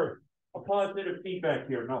all, is there a positive feedback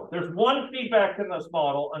here? No, there's one feedback in this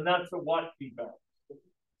model, and that's a what feedback?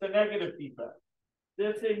 The negative feedback.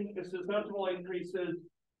 This thing, the susceptible increases,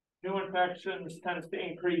 new infections tends to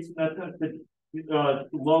increase, and that tends to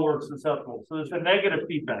lower susceptible. So there's a negative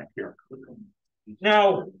feedback here.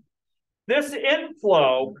 Now, this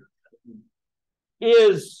inflow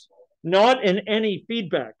is not in any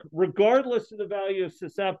feedback. Regardless of the value of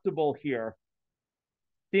susceptible here,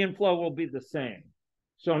 the inflow will be the same.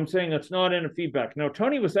 So I'm saying it's not in a feedback. Now,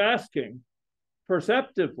 Tony was asking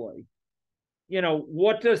perceptively, you know,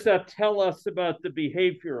 what does that tell us about the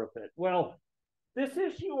behavior of it? Well, this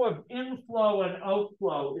issue of inflow and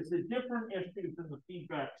outflow is a different issue than the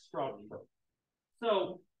feedback structure.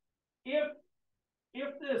 So if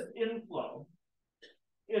this inflow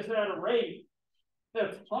is at a rate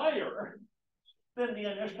that's higher than the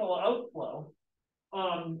initial outflow,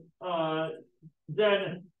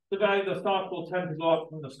 then the value of the stock will tend to go up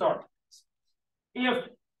from the start. If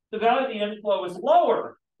the value of the inflow is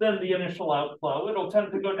lower than the initial outflow, it'll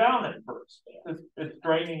tend to go down at first. It's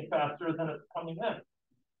draining faster than it's coming in,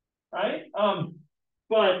 right?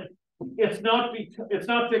 But it's not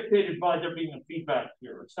dictated by there being a feedback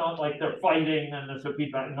here. It's not like they're fighting and there's a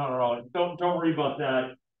feedback. No. Don't worry about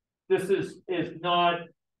that. This is not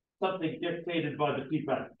something dictated by the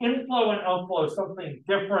feedback. Inflow and outflow is something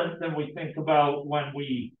different than we think about when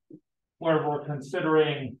we're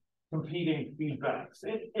considering competing feedbacks.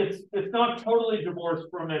 It's not totally divorced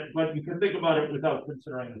from it, but you can think about it without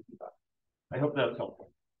considering the feedback. I hope that's helpful.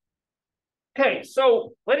 Okay,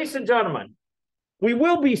 so ladies and gentlemen, we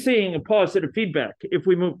will be seeing a positive feedback if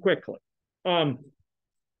we move quickly.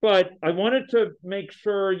 But I wanted to make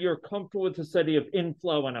sure you're comfortable with the study of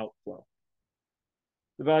inflow and outflow.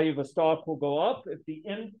 The value of a stock will go up if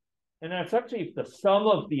and that's actually if the sum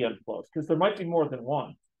of the inflows, because there might be more than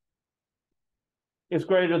one, is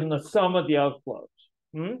greater than the sum of the outflows.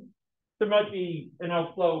 There might be an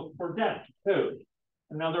outflow for debt too,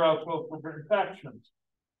 another outflow for infections.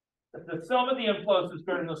 If the sum of the inflows is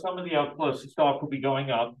greater than the sum of the outflows, the stock will be going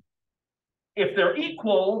up. If they're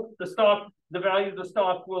equal, the value of the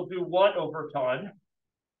stock will do what over time?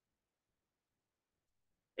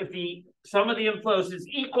 If the sum of the inflows is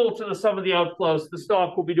equal to the sum of the outflows, the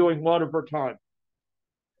stock will be doing what over time?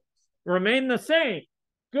 Remain the same.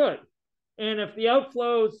 Good. And if the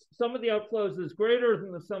sum of the outflows is greater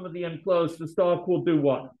than the sum of the inflows, the stock will do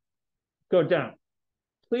what? Go down.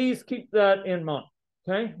 Please keep that in mind.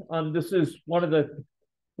 Okay. This is one of the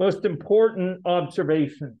most important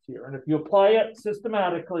observations here. And if you apply it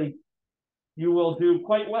systematically, you will do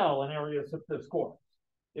quite well in areas of this course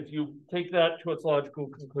if you take that to its logical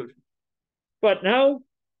conclusion. But now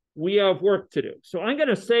we have work to do. So I'm going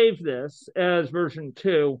to save this as version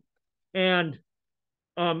 2. And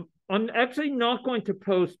I'm actually not going to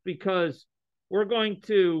post because we're going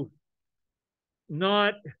to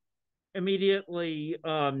not immediately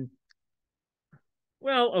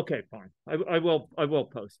well, okay, fine. I will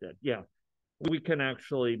post it. Yeah. We can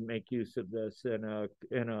actually make use of this in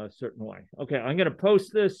a certain way. Okay, I'm going to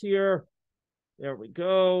post this here. There we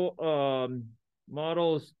go.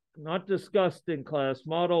 Models not discussed in class,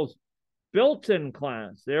 models built in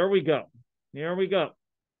class. There we go. Here we go.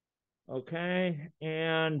 Okay,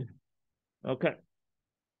 and okay.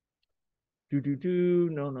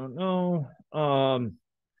 No.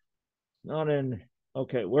 Not in.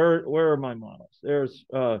 Okay, where are my models? There's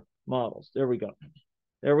models. There we go.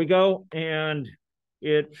 There we go, and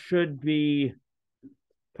it should be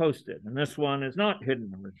posted. And this one is not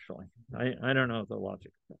hidden originally. I don't know the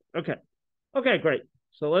logic. Okay, great.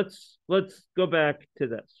 So let's go back to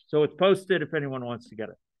this. So it's posted if anyone wants to get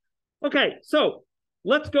it. Okay, so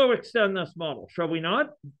let's go extend this model, shall we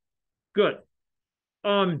not? Good.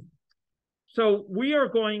 So we are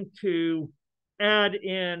going to add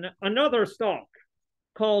in another stock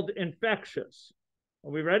called infectious.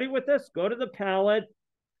 Are we ready with this? Go to the palette.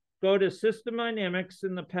 Go to System Dynamics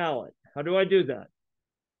in the palette. How do I do that?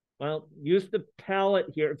 Well, use the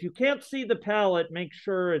palette here. If you can't see the palette, make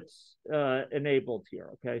sure it's enabled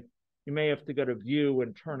here, okay? You may have to go to View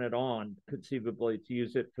and turn it on, conceivably, to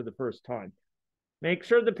use it for the first time. Make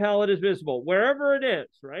sure the palette is visible, wherever it is,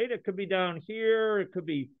 right? It could be down here, it could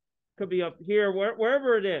be up here,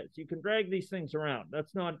 wherever it is. You can drag these things around.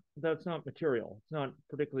 That's not material. It's not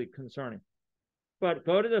particularly concerning. but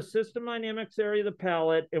go to the system dynamics area of the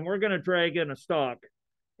palette, and we're going to drag in a stock,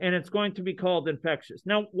 and it's going to be called infectious.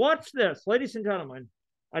 Now, watch this, ladies and gentlemen.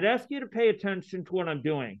 I'd ask you to pay attention to what I'm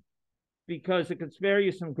doing because it can spare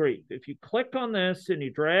you some grief. If you click on this and you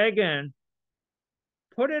drag in,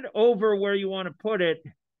 put it over where you want to put it,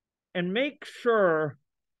 and make sure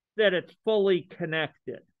that it's fully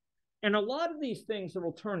connected. And a lot of these things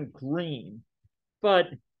will turn green, but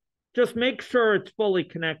just make sure it's fully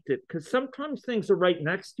connected because sometimes things are right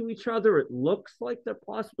next to each other. It looks like they're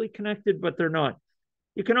possibly connected, but they're not.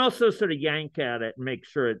 You can also sort of yank at it and make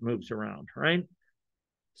sure it moves around, right?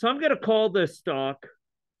 So I'm going to call this stock,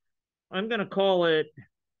 I'm going to call it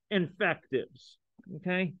infectives,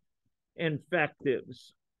 okay?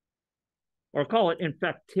 Infectives. Or call it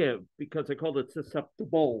infective because I called it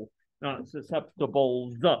susceptible, not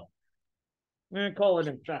susceptibles. I'm going to call it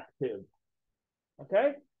infective,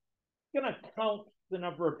 okay? I'm going to count the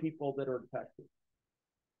number of people that are infected.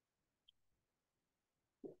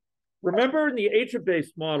 Remember in the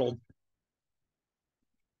agent-based model,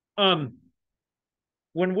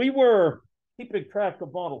 when we were keeping track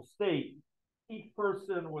of model state, each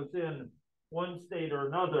person was in one state or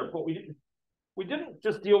another, but we didn't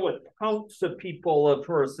just deal with counts of people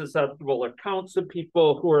who are susceptible or counts of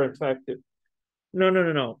people who are infected.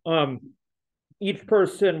 No. Each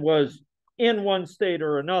person was in one state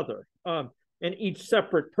or another, and each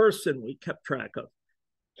separate person we kept track of.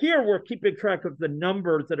 Here we're keeping track of the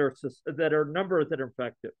number that are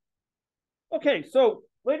infected. Okay, so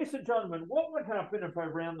ladies and gentlemen, what would happen if I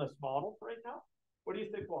ran this model right now? What do you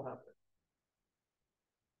think will happen?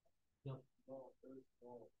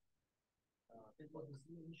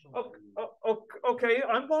 Okay,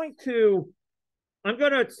 I'm going to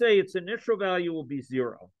say its initial value will be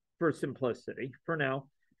 0 for simplicity for now.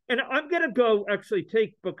 And I'm going to go actually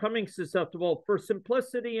take becoming susceptible for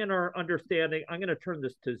simplicity in our understanding. I'm going to turn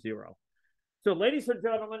this to 0. So ladies and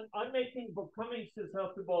gentlemen, I'm making becoming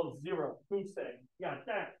susceptible 0. Who's saying? Yeah,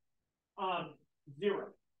 that. 0.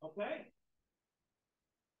 Okay.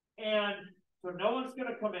 And so no one's going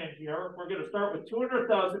to come in here. We're going to start with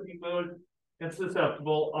 200,000 people and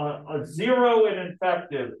susceptible, a 0 in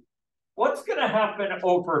infective. What's going to happen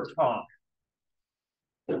over time?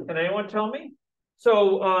 Can anyone tell me?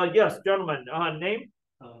 So, yes, gentlemen, name?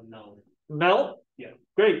 Mel. Mel? Yeah.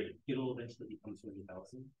 Great. It'll eventually become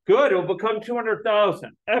 200,000. Good. It'll become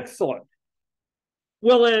 200,000. Excellent.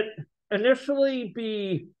 Will it initially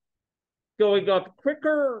be going up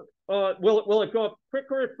quicker? Will it go up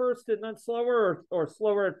quicker at first and then slower, or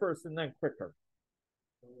slower at first and then quicker?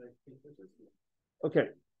 Okay.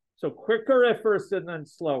 So quicker at first and then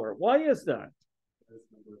slower. Why is that?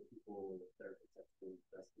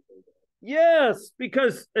 Yes,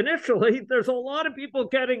 because initially there's a lot of people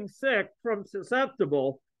getting sick from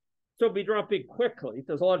susceptible, so it'll be dropping quickly.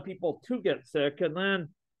 There's a lot of people to get sick and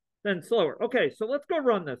then slower. Okay, so let's go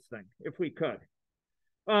run this thing if we could.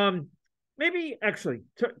 Maybe actually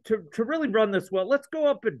to really run this well, let's go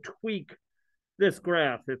up and tweak this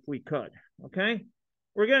graph if we could. Okay,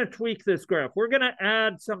 we're going to tweak this graph. We're going to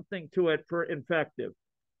add something to it for infective.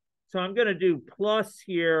 So I'm going to do plus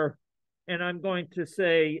here, and I'm going to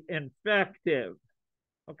say infective,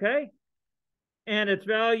 okay? And its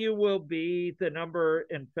value will be the number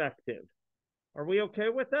infective. Are we okay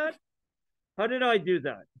with that? How did I do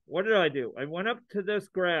that? What did I do? I went up to this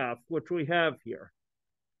graph, which we have here.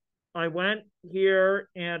 I went here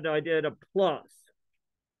and I did a plus.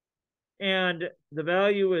 And the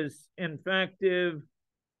value is infective,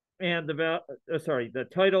 and the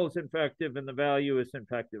title is infective and the value is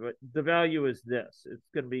infective. The value is this. It's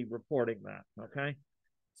going to be reporting that, okay?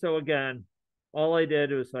 So again, all I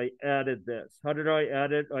did was I added this. How did I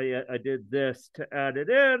add it? I did this to add it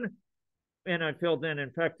in, and I filled in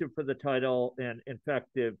infective for the title and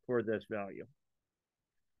infective for this value.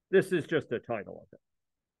 This is just the title of it.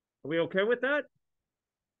 Are we okay with that?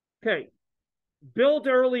 Okay. Build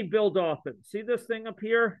early, build often. See this thing up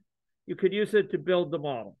here? You could use it to build the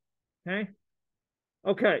model. Okay.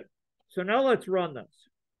 Okay. So now let's run this.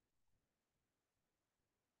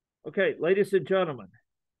 Okay, ladies and gentlemen.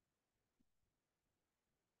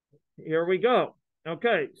 Here we go.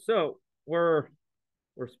 Okay, so we're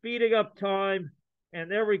speeding up time, and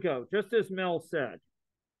there we go. Just as Mel said,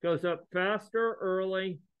 goes up faster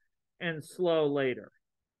early and slow later.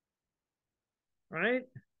 Right?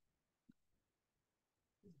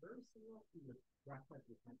 It's very similar to the graph that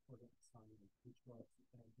we had for the assignment, which was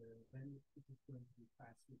when it is going to be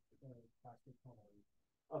faster tolerance.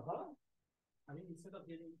 I mean, instead of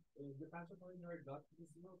getting the faster tolerance got to the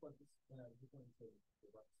zero, but it's going to be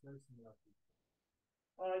very similar.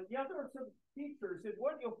 the other some features, and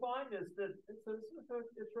what you'll find is that this is an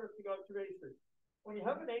interesting observation. When you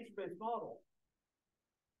have an age-based model,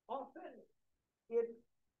 often it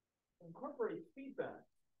incorporates feedback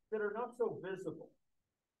that are not so visible.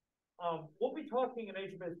 We'll be talking in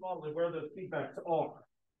age-based modeling where those feedbacks are.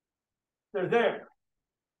 They're there.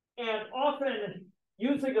 And often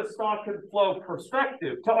using a stock and flow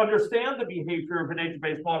perspective to understand the behavior of an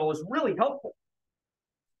age-based model is really helpful.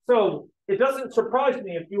 So it doesn't surprise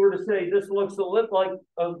me if you were to say this looks a little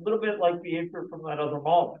bit like behavior from that other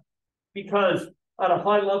model, because at a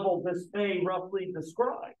high level, this may roughly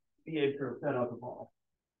describe behavior of that other model.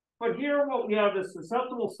 But here, what we have is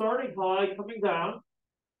susceptible starting high coming down.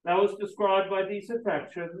 That was described by these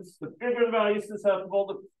infections. The bigger the value susceptible,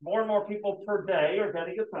 the more and more people per day are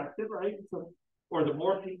getting affected, right? So, or the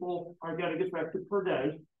more people are getting affected per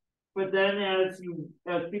day. But then as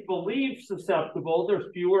people leave susceptible,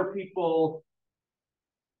 there's fewer people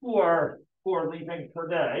who are leaving per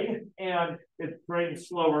day, and it drains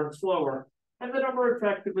slower and slower. And the number of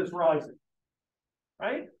effective is rising.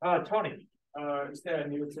 Right? Tony. Is there a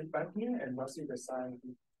new feedback here, and what's the sign?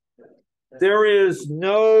 There is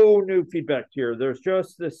no new feedback here. There's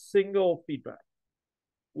just this single feedback.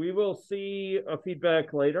 We will see a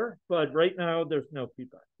feedback later, but right now there's no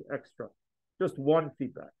feedback extra. Just one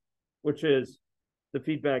feedback, which is the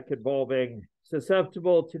feedback involving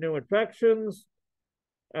susceptible to new infections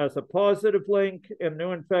as a positive link, and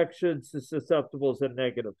new infections to susceptible as a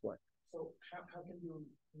negative link. So how can you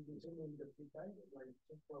determine the feedback?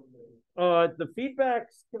 Like, the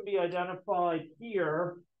feedbacks can be identified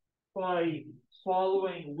here by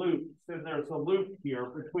following loops, and there's a loop here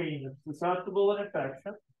between susceptible and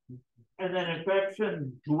infection, and then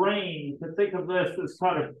infection drain. To think of this as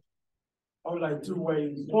kind of like two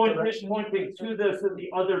ways pointing to this in the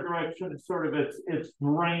other direction, sort of it's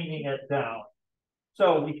draining it down.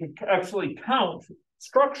 So we can actually count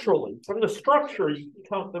structurally from the structure. You can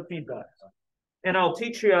count the feedback, and I'll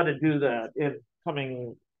teach you how to do that in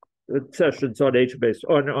coming sessions on age-based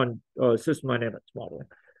on system dynamics modeling.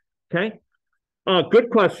 Okay, good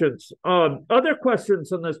questions. Other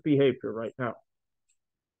questions on this behavior right now?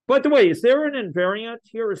 By the way, is there an invariant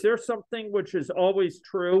here? Is there something which is always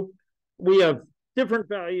true? We have different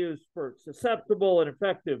values for susceptible and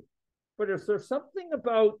effective, but is there something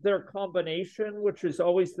about their combination which is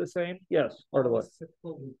always the same? Yes, Artela.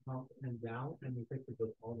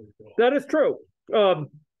 That is true.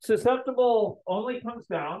 Susceptible only comes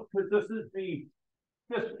down because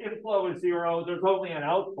this inflow is 0. There's only an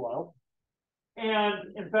outflow. And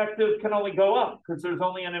infective can only go up because there's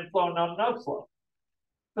only an inflow, not an outflow.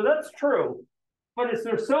 So that's true. But is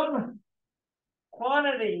there some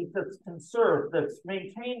quantity that's conserved, that's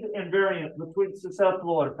maintained invariant between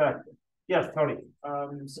susceptible and effective? Yes, Tony.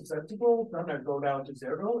 Susceptible gonna go down to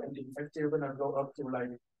 0, and infective gonna go up to like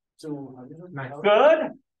 200.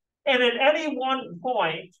 Good. And at any one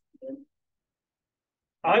point,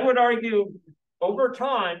 I would argue over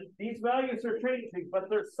time, these values are changing, but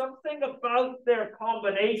there's something about their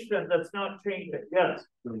combination that's not changing. Yes.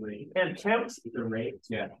 The rate. And Tim? The rate.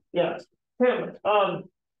 Yeah. Yes. Tim,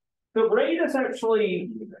 the rate is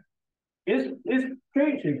actually is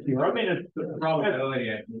changing here. I mean, it's the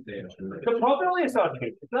probability, I think the probability is not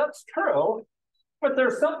changing. That's true. But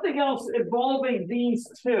there's something else involving these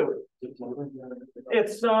two.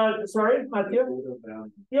 It's sorry, Matthew.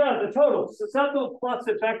 Yeah, the total susceptible plus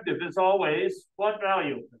effective is always what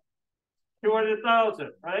value?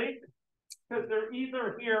 200,000, right? Because they're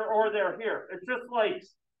either here or they're here. It's just like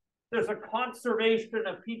there's a conservation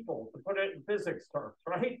of people, to put it in physics terms,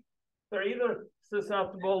 right? They're either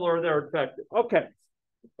susceptible or they're effective. Okay.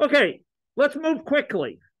 Okay, let's move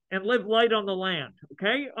quickly and live light on the land.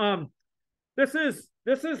 Okay. This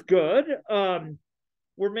is good.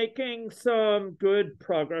 We're making some good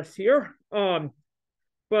progress here.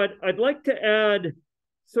 But I'd like to add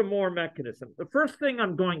some more mechanism. The first thing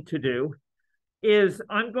I'm going to do is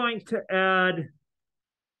I'm going to add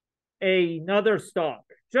another stock,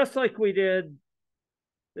 just like we did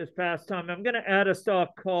this past time. I'm going to add a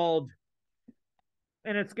stock called,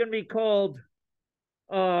 and it's going to be called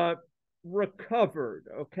recovered,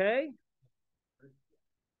 okay?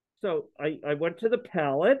 So I went to the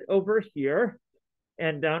palette over here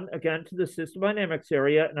and down again to the system dynamics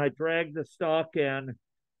area, and I dragged the stock in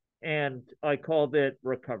and I called it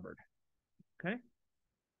recovered. Okay.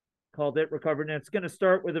 Called it recovered, and it's going to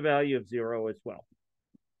start with a value of 0 as well.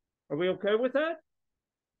 Are we okay with that?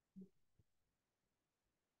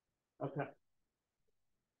 Okay.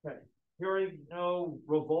 Okay. Hearing no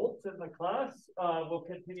revolts in the class, we'll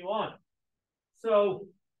continue on. So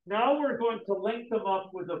now we're going to link them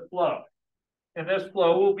up with a flow. And this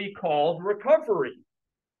flow will be called recovery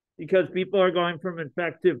because people are going from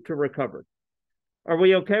infective to recovered. Are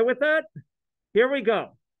we okay with that? Here we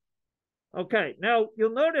go. Okay, now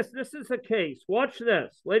you'll notice this is a case. Watch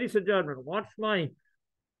this, ladies and gentlemen. Watch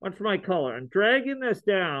my color. I'm dragging this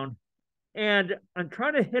down, and I'm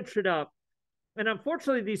trying to hitch it up. And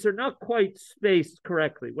unfortunately, these are not quite spaced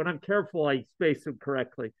correctly. When I'm careful, I space them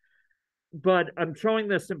correctly. But I'm showing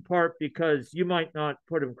this in part because you might not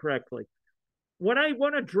put them correctly. When I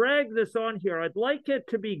want to drag this on here, I'd like it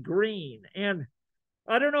to be green. And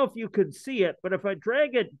I don't know if you can see it, but if I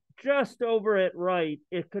drag it just over it right,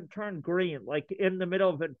 it can turn green, like in the middle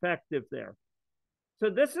of infective there. So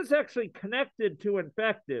this is actually connected to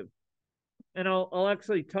infective. And I'll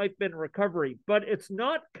actually type in recovery, but it's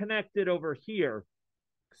not connected over here.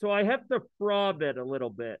 So I have to probe it a little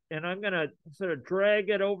bit. And I'm going to sort of drag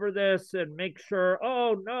it over this and make sure,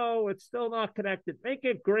 oh, no, it's still not connected. Make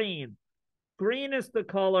it green. Green is the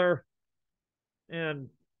color. And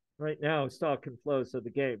right now, stock and flows of the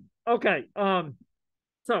game. Okay.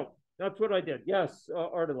 So that's what I did. Yes,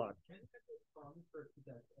 Artelon.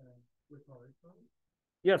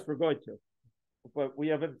 Yes, we're going to. But we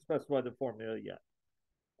haven't specified the formula yet.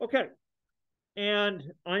 Okay. And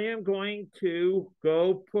I am going to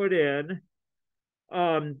go put in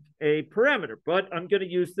a parameter, but I'm going to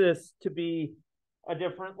use this to be a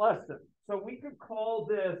different lesson. So we could call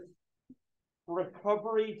this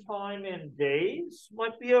recovery time in days,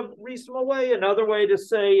 might be a reasonable way. Another way to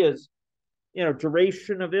say is,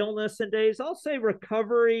 duration of illness in days. I'll say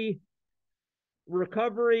recovery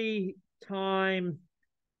time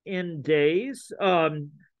in days.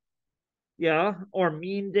 Yeah, or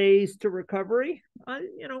mean days to recovery.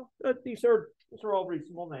 These are all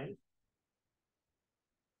reasonable names.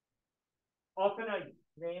 Often I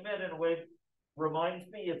name it in a way that reminds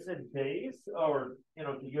me it's in days or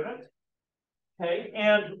the unit. Okay,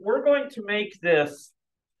 and we're going to make this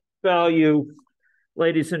value,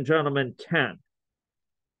 ladies and gentlemen, 10.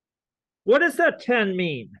 What does that 10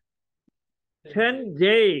 mean? 10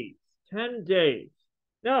 days. 10 days.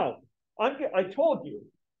 Now, I told you,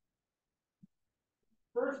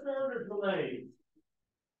 first order delays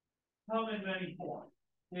come in many forms.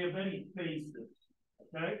 They have many faces,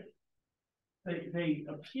 okay? They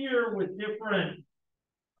appear with different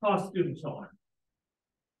costumes on.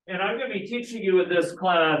 And I'm going to be teaching you in this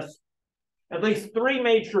class at least 3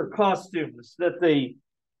 major costumes that they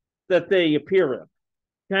appear in,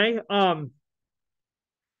 okay?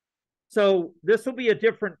 So this will be a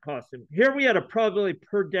different costume. Here we had a probability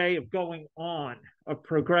per day of going on, of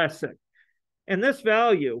progressing. And this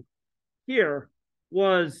value here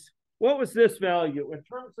was, what was this value? In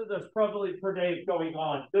terms of this probability per day going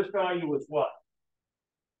on, this value was what?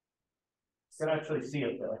 You can actually see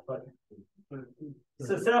it there, but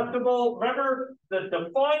susceptible. Remember, the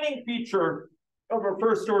defining feature of a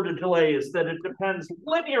first order delay is that it depends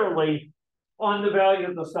linearly on the value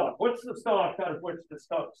of the stock. What's the stock out of which the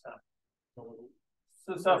stock's not?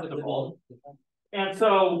 Susceptible. And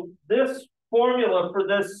so this formula for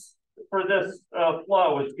this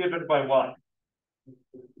flow is given by what?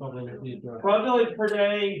 Probability per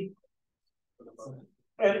day.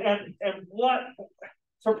 And what?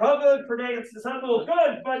 So probability per day and susceptible,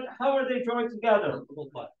 good, but how are they joined together?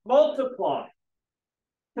 Multiply.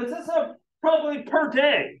 Because this is a probability per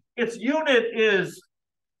day. Its unit is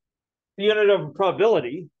the unit of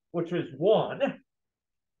probability, which is 1.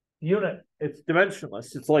 Unit, it's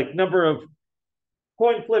dimensionless. It's like number of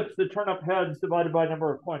coin flips that turn up heads divided by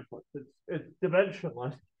number of coin flips. It's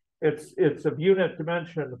dimensionless. It's of unit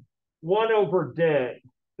dimension 1 over day.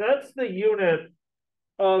 That's the unit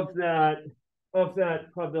of that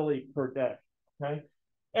probability per day. Okay,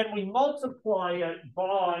 and we multiply it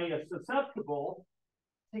by a susceptible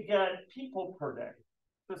to get people per day.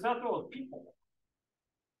 Susceptible is people.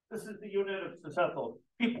 This is the unit of susceptible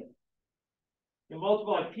people. You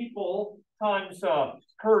multiply people times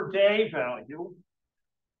per day value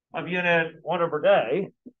of unit 1 over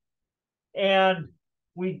day, and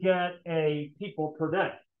we get a people per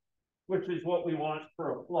day, which is what we want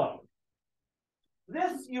for a flow.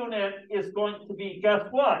 This unit is going to be, guess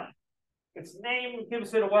what? Its name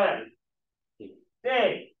gives it away.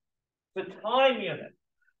 Day. The time unit.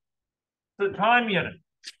 The time unit.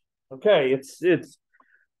 Okay, it's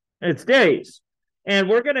days. And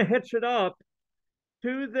we're going to hitch it up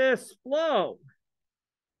to this flow,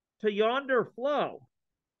 to yonder flow.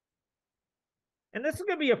 And this is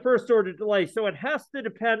going to be a first order delay, so it has to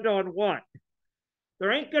depend on what?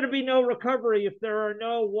 There ain't going to be no recovery if there are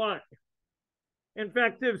no what?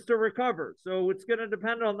 Infectives to recover. So it's going to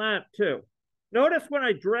depend on that too. Notice when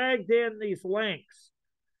I dragged in these links,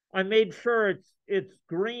 I made sure it's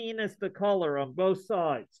green as the color on both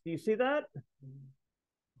sides. Do you see that?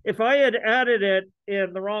 If I had added it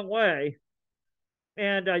in the wrong way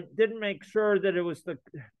and I didn't make sure that it was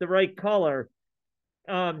the right color,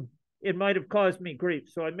 it might have caused me grief.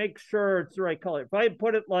 So I make sure it's the right color. If I had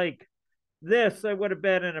put it like this, I would have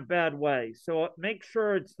been in a bad way. So make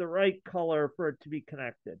sure it's the right color for it to be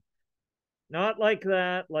connected. Not like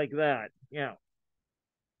that, like that. Yeah.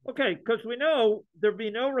 Okay, because we know there'd be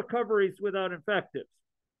no recoveries without infectives.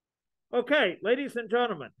 Okay, ladies and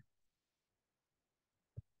gentlemen.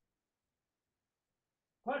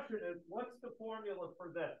 Question is, what's the formula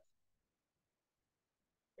for this?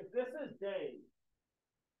 If this is days,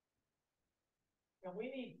 and we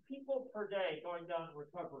need people per day going down to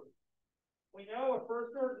recovery, we know a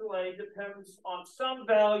first order delay depends on some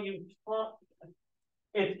value.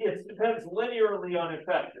 It depends linearly on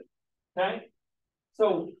effective. Okay,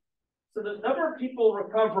 so the number of people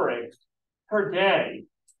recovering per day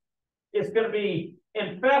is going to be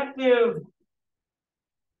effective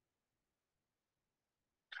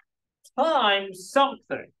times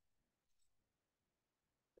something.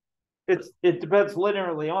 It depends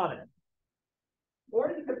linearly on it.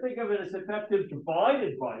 Or you could think of it as effective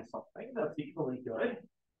divided by something. That's equally good.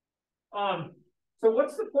 So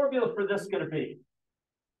what's the formula for this going to be?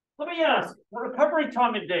 Let me ask, recovery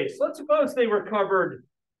time in days. Let's suppose they recovered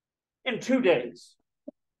in 2 days.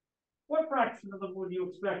 What fraction of them would you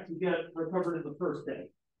expect to get recovered in the first day?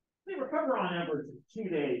 They recover on average in 2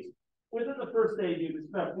 days. Within the first day, you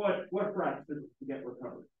expect what fraction to get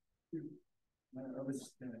recovered? I was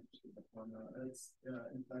just going to it's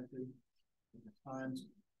infected times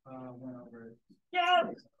 1 over. Yeah,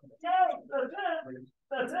 that's it.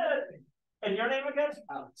 That's it. And your name again?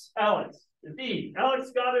 Alex. Alex. Indeed, Alex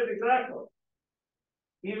got it exactly.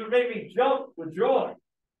 He even made me jump with joy.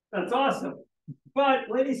 That's awesome. But,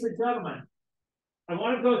 ladies and gentlemen, I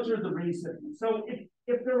want to go through the reason. So,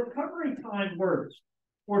 if the recovery time works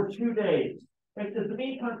for 2 days, if the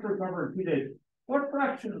mean time to recover in 2 days, what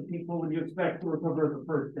fraction of people would you expect to recover the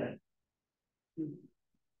first day?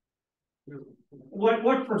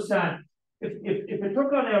 What percent? If it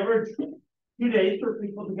took on average 2 days for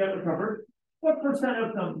people to get recovered, what percent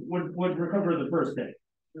of them would recover the first day?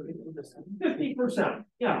 50%.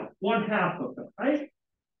 Yeah, 1/2 of them, right?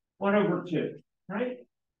 1 over 2, right?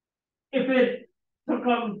 If it took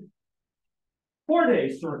them 4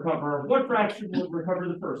 days to recover, what fraction would recover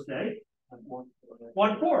the first day?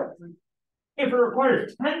 1/4. If it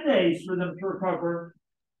requires 10 days for them to recover,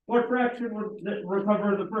 what fraction would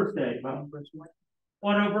recover the first day?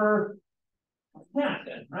 1 over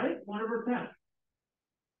 10, right? 1 over 10.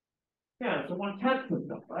 Yeah, so 1/10 of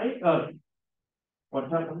them, right?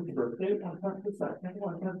 1/10 of the first day, 1/10 of the second,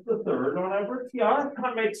 1/10 of the third, on average. Yeah, that kind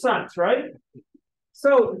of makes sense, right?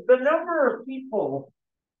 So the number of people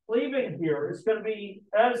leaving here is going to be,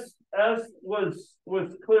 as was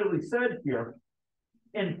clearly said here,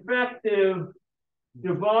 infective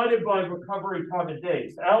divided by recovery time in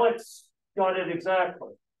days. Alex got it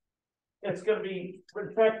exactly. It's going to be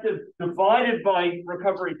infective divided by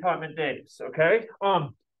recovery time in days. Okay.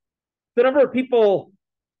 The number of people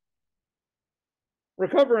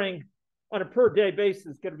recovering on a per day basis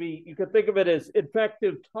is going to be, you can think of it as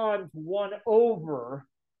infective times 1 over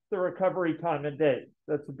the recovery time in days.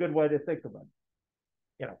 That's a good way to think of it.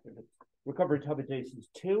 You know, if recovery time in days is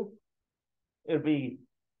 2, it'll be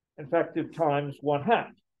infective times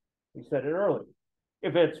 1/2. We said it earlier.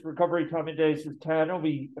 If it's recovery time in days is 10, it'll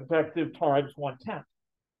be effective times 1/10.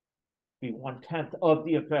 Be 1/10 of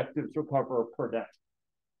the effectives recover per day.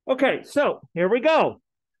 Okay, so here we go.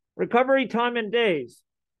 Recovery time in days.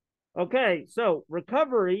 Okay, so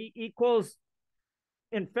recovery equals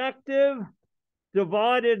infective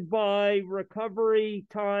divided by recovery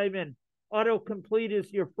time, and autocomplete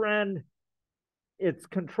is your friend. It's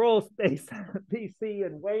control space PC,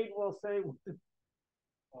 and Wade will say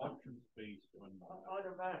option space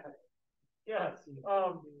automatic. Yes.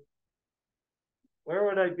 Where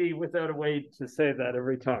would I be without a way to say that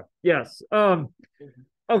every time? Yes.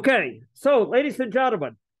 Okay. So, ladies and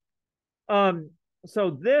gentlemen,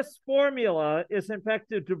 so this formula is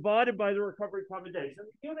infective divided by the recovery time in days. And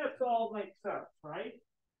the units all make sense, right?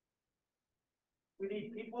 We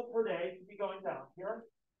need people per day to be going down here.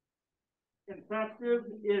 Infective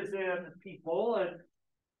is in people, and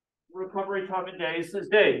recovery time in days is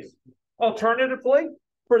days. Alternatively,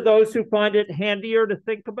 for those who find it handier to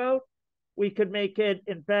think about, we could make it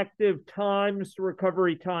infective times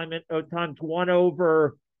recovery time times 1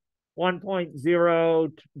 over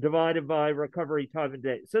 1.0 divided by recovery time in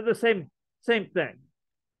days. So the same thing.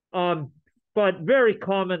 but very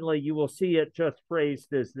commonly you will see it just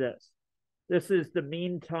phrased as this. This is the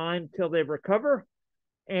mean time till they recover,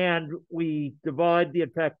 and we divide the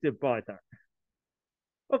effective by that.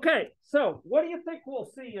 Okay, so what do you think we'll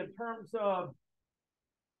see in terms of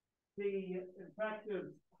the effective?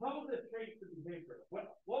 How will this change the behavior?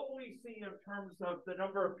 What will we see in terms of the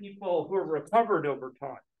number of people who are recovered over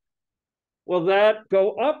time? Will that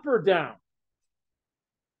go up or down?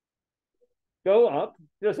 Go up.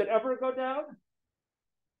 Does it ever go down?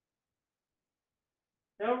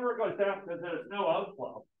 Never goes down because there's no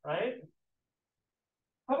outflow, right?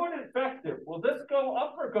 How about effective? Will this go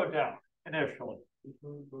up or go down initially?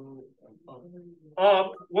 Will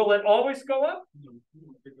it always go up?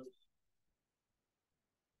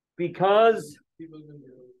 Because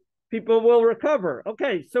people will recover.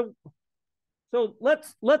 Okay, so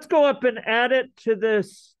let's go up and add it to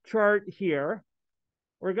this chart here.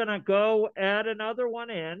 We're gonna go add another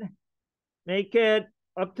one in, make it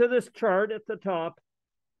up to this chart at the top,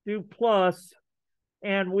 do plus,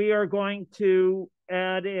 and we are going to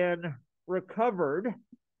add in recovered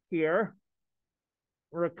here.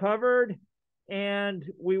 Recovered, and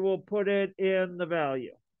we will put it in the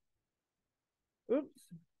value. Oops,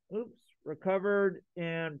 recovered,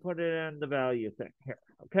 and put it in the value thing here,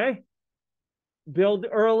 okay? Build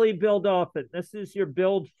early, build often. This is your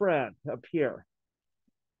build friend up here.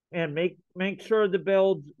 And make sure the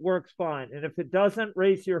build works fine. And if it doesn't,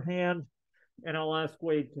 raise your hand, and I'll ask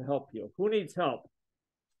Wade to help you. Who needs help?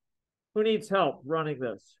 Who needs help running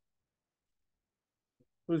this?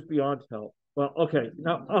 Who's beyond help? Well, okay,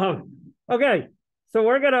 no, okay. So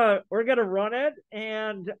we're gonna run it,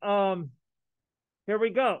 and here we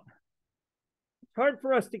go. It's hard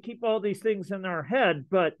for us to keep all these things in our head,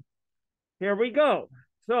 but here we go.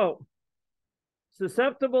 So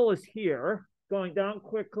susceptible is here, going down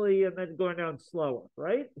quickly and then going down slower,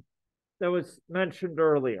 right? That was mentioned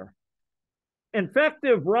earlier.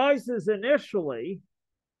 Infective rises initially,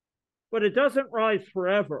 but it doesn't rise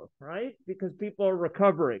forever, right? Because people are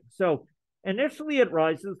recovering. So initially it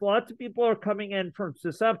rises, lots of people are coming in from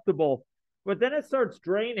susceptible, but then it starts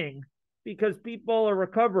draining because people are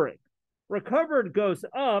recovering. Recovered goes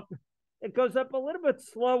up, it goes up a little bit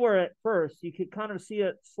slower at first. You can kind of see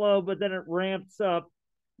it slow, but then it ramps up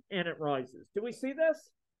and it rises. Do we see this?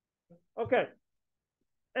 Okay.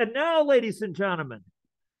 And now, ladies and gentlemen,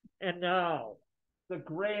 and now the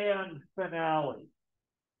grand finale.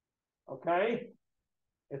 Okay?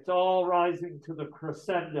 It's all rising to the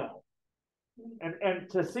crescendo. And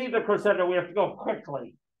to see the crescendo, we have to go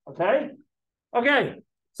quickly. Okay? Okay.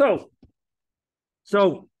 So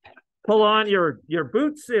pull on your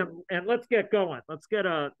boots and let's get going. Let's get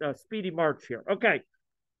a speedy march here. Okay.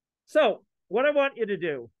 So what I want you to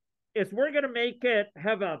do is we're going to make it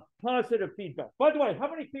have a positive feedback. By the way, how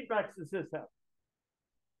many feedbacks does this have?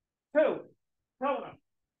 2. Tell them.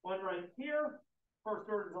 One right here, first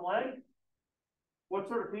order delay. What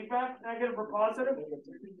sort of feedback? Negative or positive?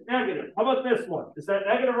 Negative. How about this one? Is that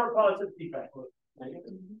negative or positive feedback?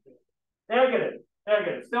 Negative.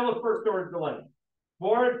 Negative. Still a first order delay.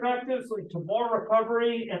 More infectives lead to more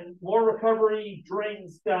recovery, and more recovery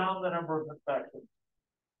drains down the number of infections.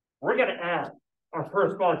 We're going to add our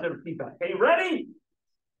first positive feedback. Are you ready?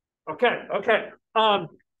 Okay.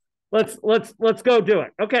 Let's go do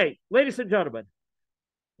it. Okay, ladies and gentlemen,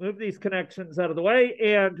 move these connections out of the way,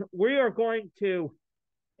 and we are going to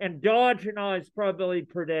endogenize probability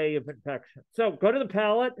per day of infection. So go to the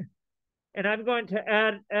palette, and I'm going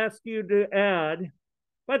to ask you to add.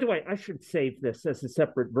 By the way, I should save this as a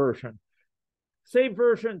separate version. Save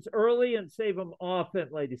versions early and save them often,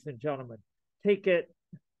 ladies and gentlemen. Take it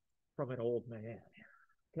from an old man.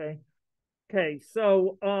 Okay,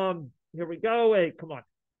 so here we go. Hey, come on,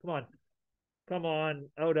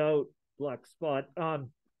 out, black spot.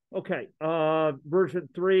 Okay, version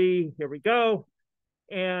 3, here we go.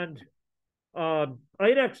 And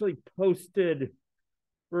I'd actually posted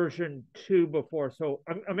version 2 before, so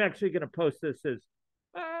I'm actually going to post this as,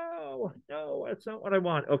 oh, no, that's not what I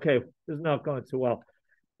want. Okay, this is not going so well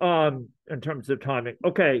in terms of timing.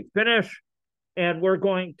 Okay, finish. And we're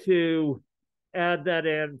going to add that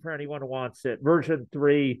in for anyone who wants it. Version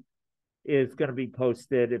 3 is going to be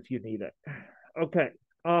posted if you need it. Okay.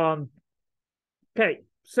 Okay,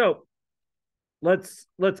 so let's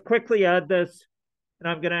quickly add this. And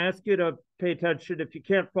I'm going to ask you to pay attention. If you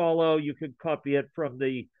can't follow, you can copy it from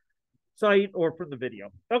the site or from the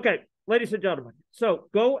video. Okay, ladies and gentlemen. So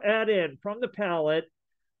go add in from the palette,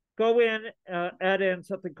 go in, add in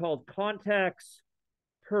something called contacts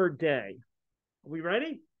per day. Are we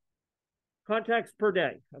ready? Contacts per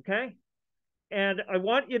day, okay? And I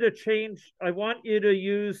want you to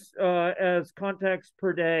use as contacts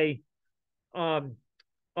per day,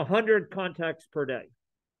 100 contacts per day.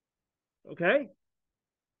 Okay?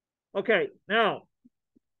 Okay, now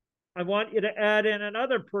I want you to add in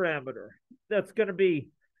another parameter. That's going to be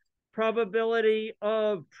probability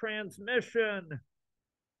of transmission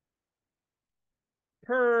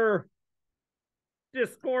per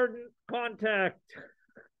discordant contact.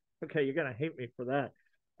 Okay, you're going to hate me for that.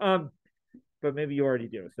 But maybe you already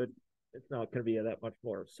do, so it's not going to be that much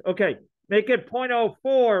more. Okay, make it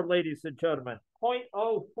 0.04, ladies and gentlemen.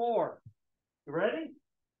 0.04. You ready?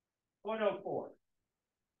 0.04.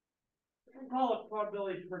 We can call it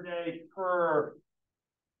probability per day per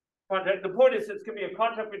contact. The point is it's going to be a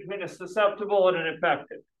contact between a susceptible and an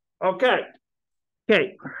infected. Okay.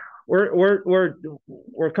 Okay.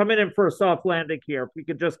 We're coming in for a soft landing here. If we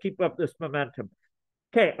could just keep up this momentum.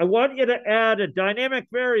 Okay, I want you to add a dynamic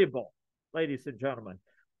variable, ladies and gentlemen.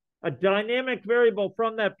 A dynamic variable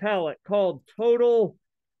from that palette called total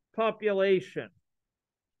population.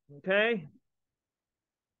 Okay?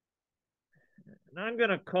 And I'm going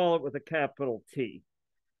to call it with a capital T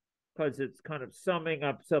because it's kind of summing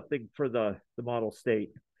up something for the model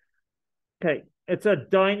state. Okay, it's a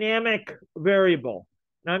dynamic variable.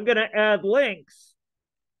 Now I'm going to add links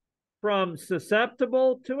from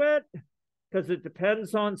susceptible to it because it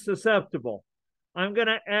depends on susceptible. I'm going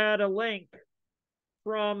to add a link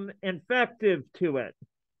from infective to it.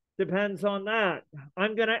 Depends on that.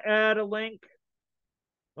 I'm going to add a link.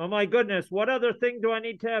 Oh my goodness, what other thing do I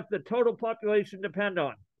need to have the total population depend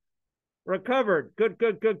on? Recovered. Good,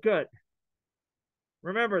 good, good, good.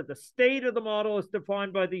 Remember, the state of the model is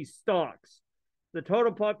defined by these stocks. The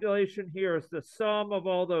total population here is the sum of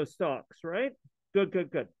all those stocks, right? Good,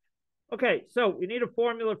 good, good. Okay, so we need a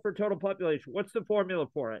formula for total population. What's the formula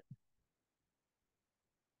for it?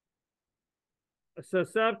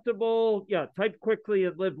 Susceptible, yeah, type quickly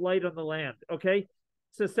and live light on the land, okay?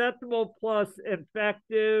 Susceptible plus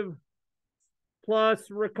infective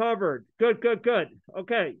plus recovered. Good, good, good.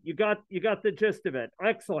 Okay, you got the gist of it.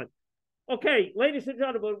 Excellent. Okay, ladies and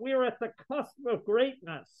gentlemen, we are at the cusp of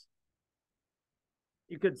greatness.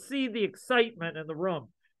 You can see the excitement in the room.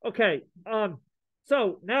 Okay,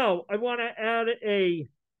 so now I want to add a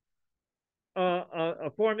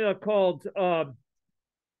formula called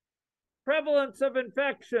prevalence of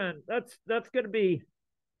infection. That's going to be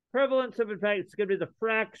prevalence of infection. It's going to be the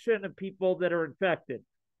fraction of people that are infected.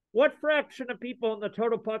 What fraction of people in the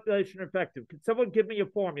total population are infected? Can someone give me a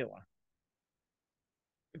formula?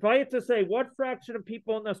 If I had to say what fraction of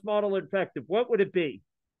people in this model are infected, what would it be?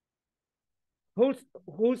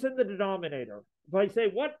 Who's in the denominator? If I say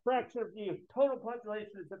what fraction of the total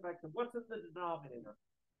population is infected, what's in the denominator?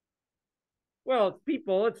 Well, it's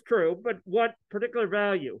people, it's true, but what particular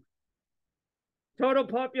value? Total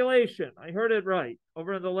population. I heard it right.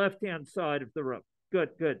 Over on the left-hand side of the room. Good,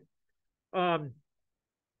 good.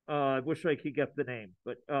 I wish I could get the name,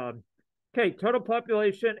 but okay, total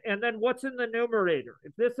population, and then what's in the numerator?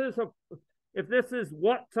 If this is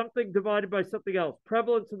what something divided by something else,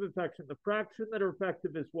 prevalence of infection, the fraction that are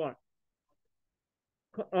effective is what?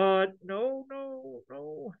 No.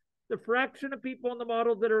 The fraction of people in the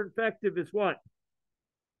model that are infective is what?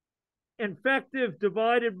 Infective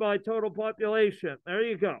divided by total population. There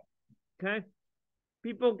you go. Okay.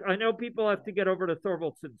 People, I know people have to get over to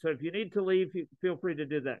Thorvaldsen, so if you need to leave, you feel free to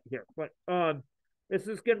do that here. But this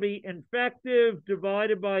is going to be infective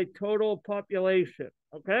divided by total population.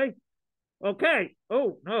 Okay. Okay.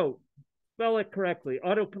 Oh, no. Spell it correctly.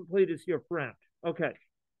 Autocomplete is your friend. Okay.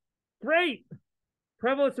 Great.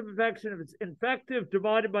 Prevalence of infection is infective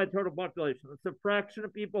divided by total population. That's a fraction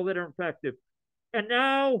of people that are infective. And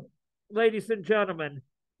now, ladies and gentlemen,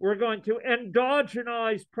 we're going to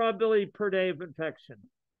endogenize probability per day of infection.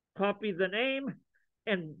 Copy the name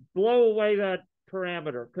and blow away that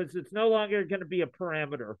parameter because it's no longer going to be a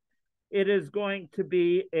parameter. It is going to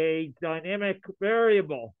be a dynamic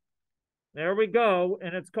variable. There we go.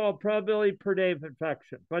 And it's called probability per day of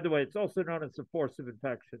infection. By the way, it's also known as the force of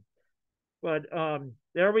infection. But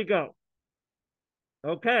there we go.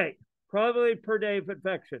 Okay. Probability per day of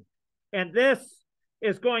infection. And this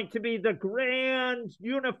is going to be the grand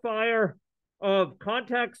unifier of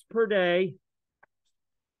contacts per day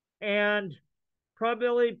and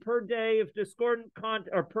probability per day of discordant contact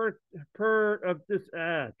or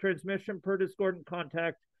transmission per discordant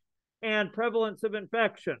contact and prevalence of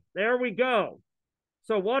infection. There we go.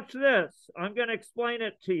 So watch this. I'm going to explain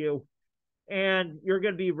it to you, and you're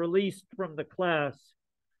going to be released from the class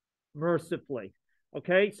mercifully.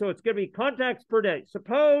 Okay, so it's going to be contacts per day.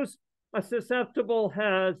 Suppose a susceptible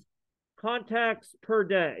has contacts per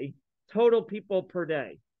day total people per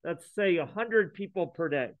day. Let's say 100 people per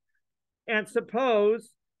day. And suppose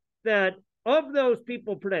that of those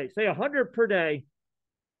people per day, say 100 per day,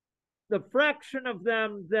 the fraction of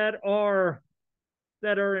them that are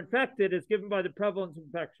infected is given by the prevalence of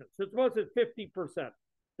infection. So suppose it's 50%.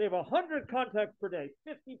 They have 100 contacts per day.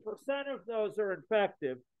 50% of those are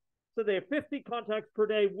infective. So they have 50 contacts per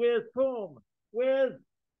day with whom? With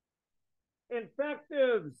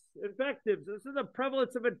infectives. Infectives. This is the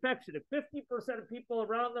prevalence of infection. If 50% of people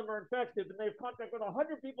around them are infected and they have contact with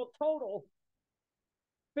 100 people total,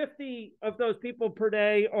 50 of those people per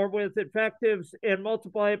day are with infectives, and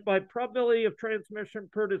multiply it by probability of transmission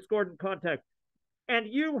per discordant contact. And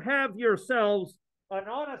you have yourselves an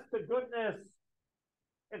honest to goodness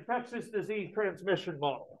infectious disease transmission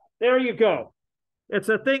model. There you go. It's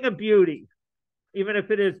a thing of beauty, even if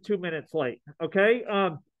it is 2 minutes late. Okay.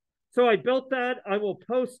 So I built that. I will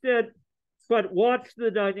post it, but watch the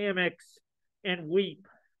dynamics and weep.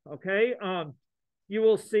 Okay. You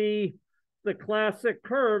will see the classic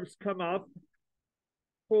curves come up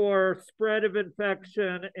for spread of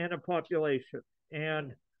infection in a population.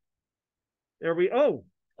 And there we, oh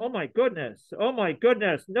my goodness. Oh my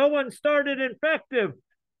goodness. No one started infective.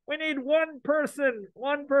 We need one person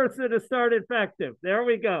to start infective. There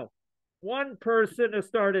we go. One person to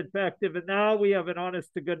start infective. And now we have an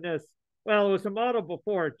honest to goodness. Well, it was a model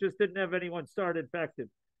before. It just didn't have anyone start infective.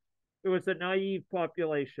 It was a naive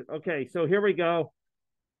population. Okay, so here we go.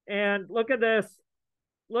 And look at this.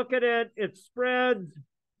 Look at it. It spreads.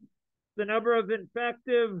 The number of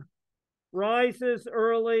infective rises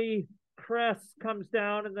early, crest comes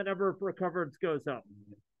down, and the number of recovereds goes up.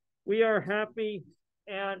 We are happy,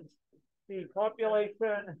 and the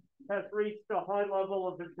population has reached a high level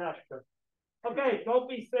of infection. Okay, don't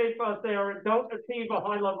be safe out there and don't achieve a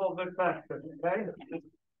high level of infection. Okay?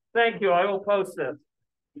 Thank you. I will post this.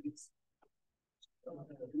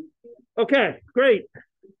 Okay, great.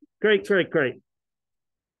 Great. Can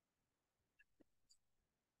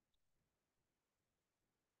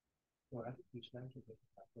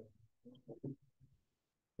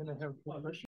I have one question?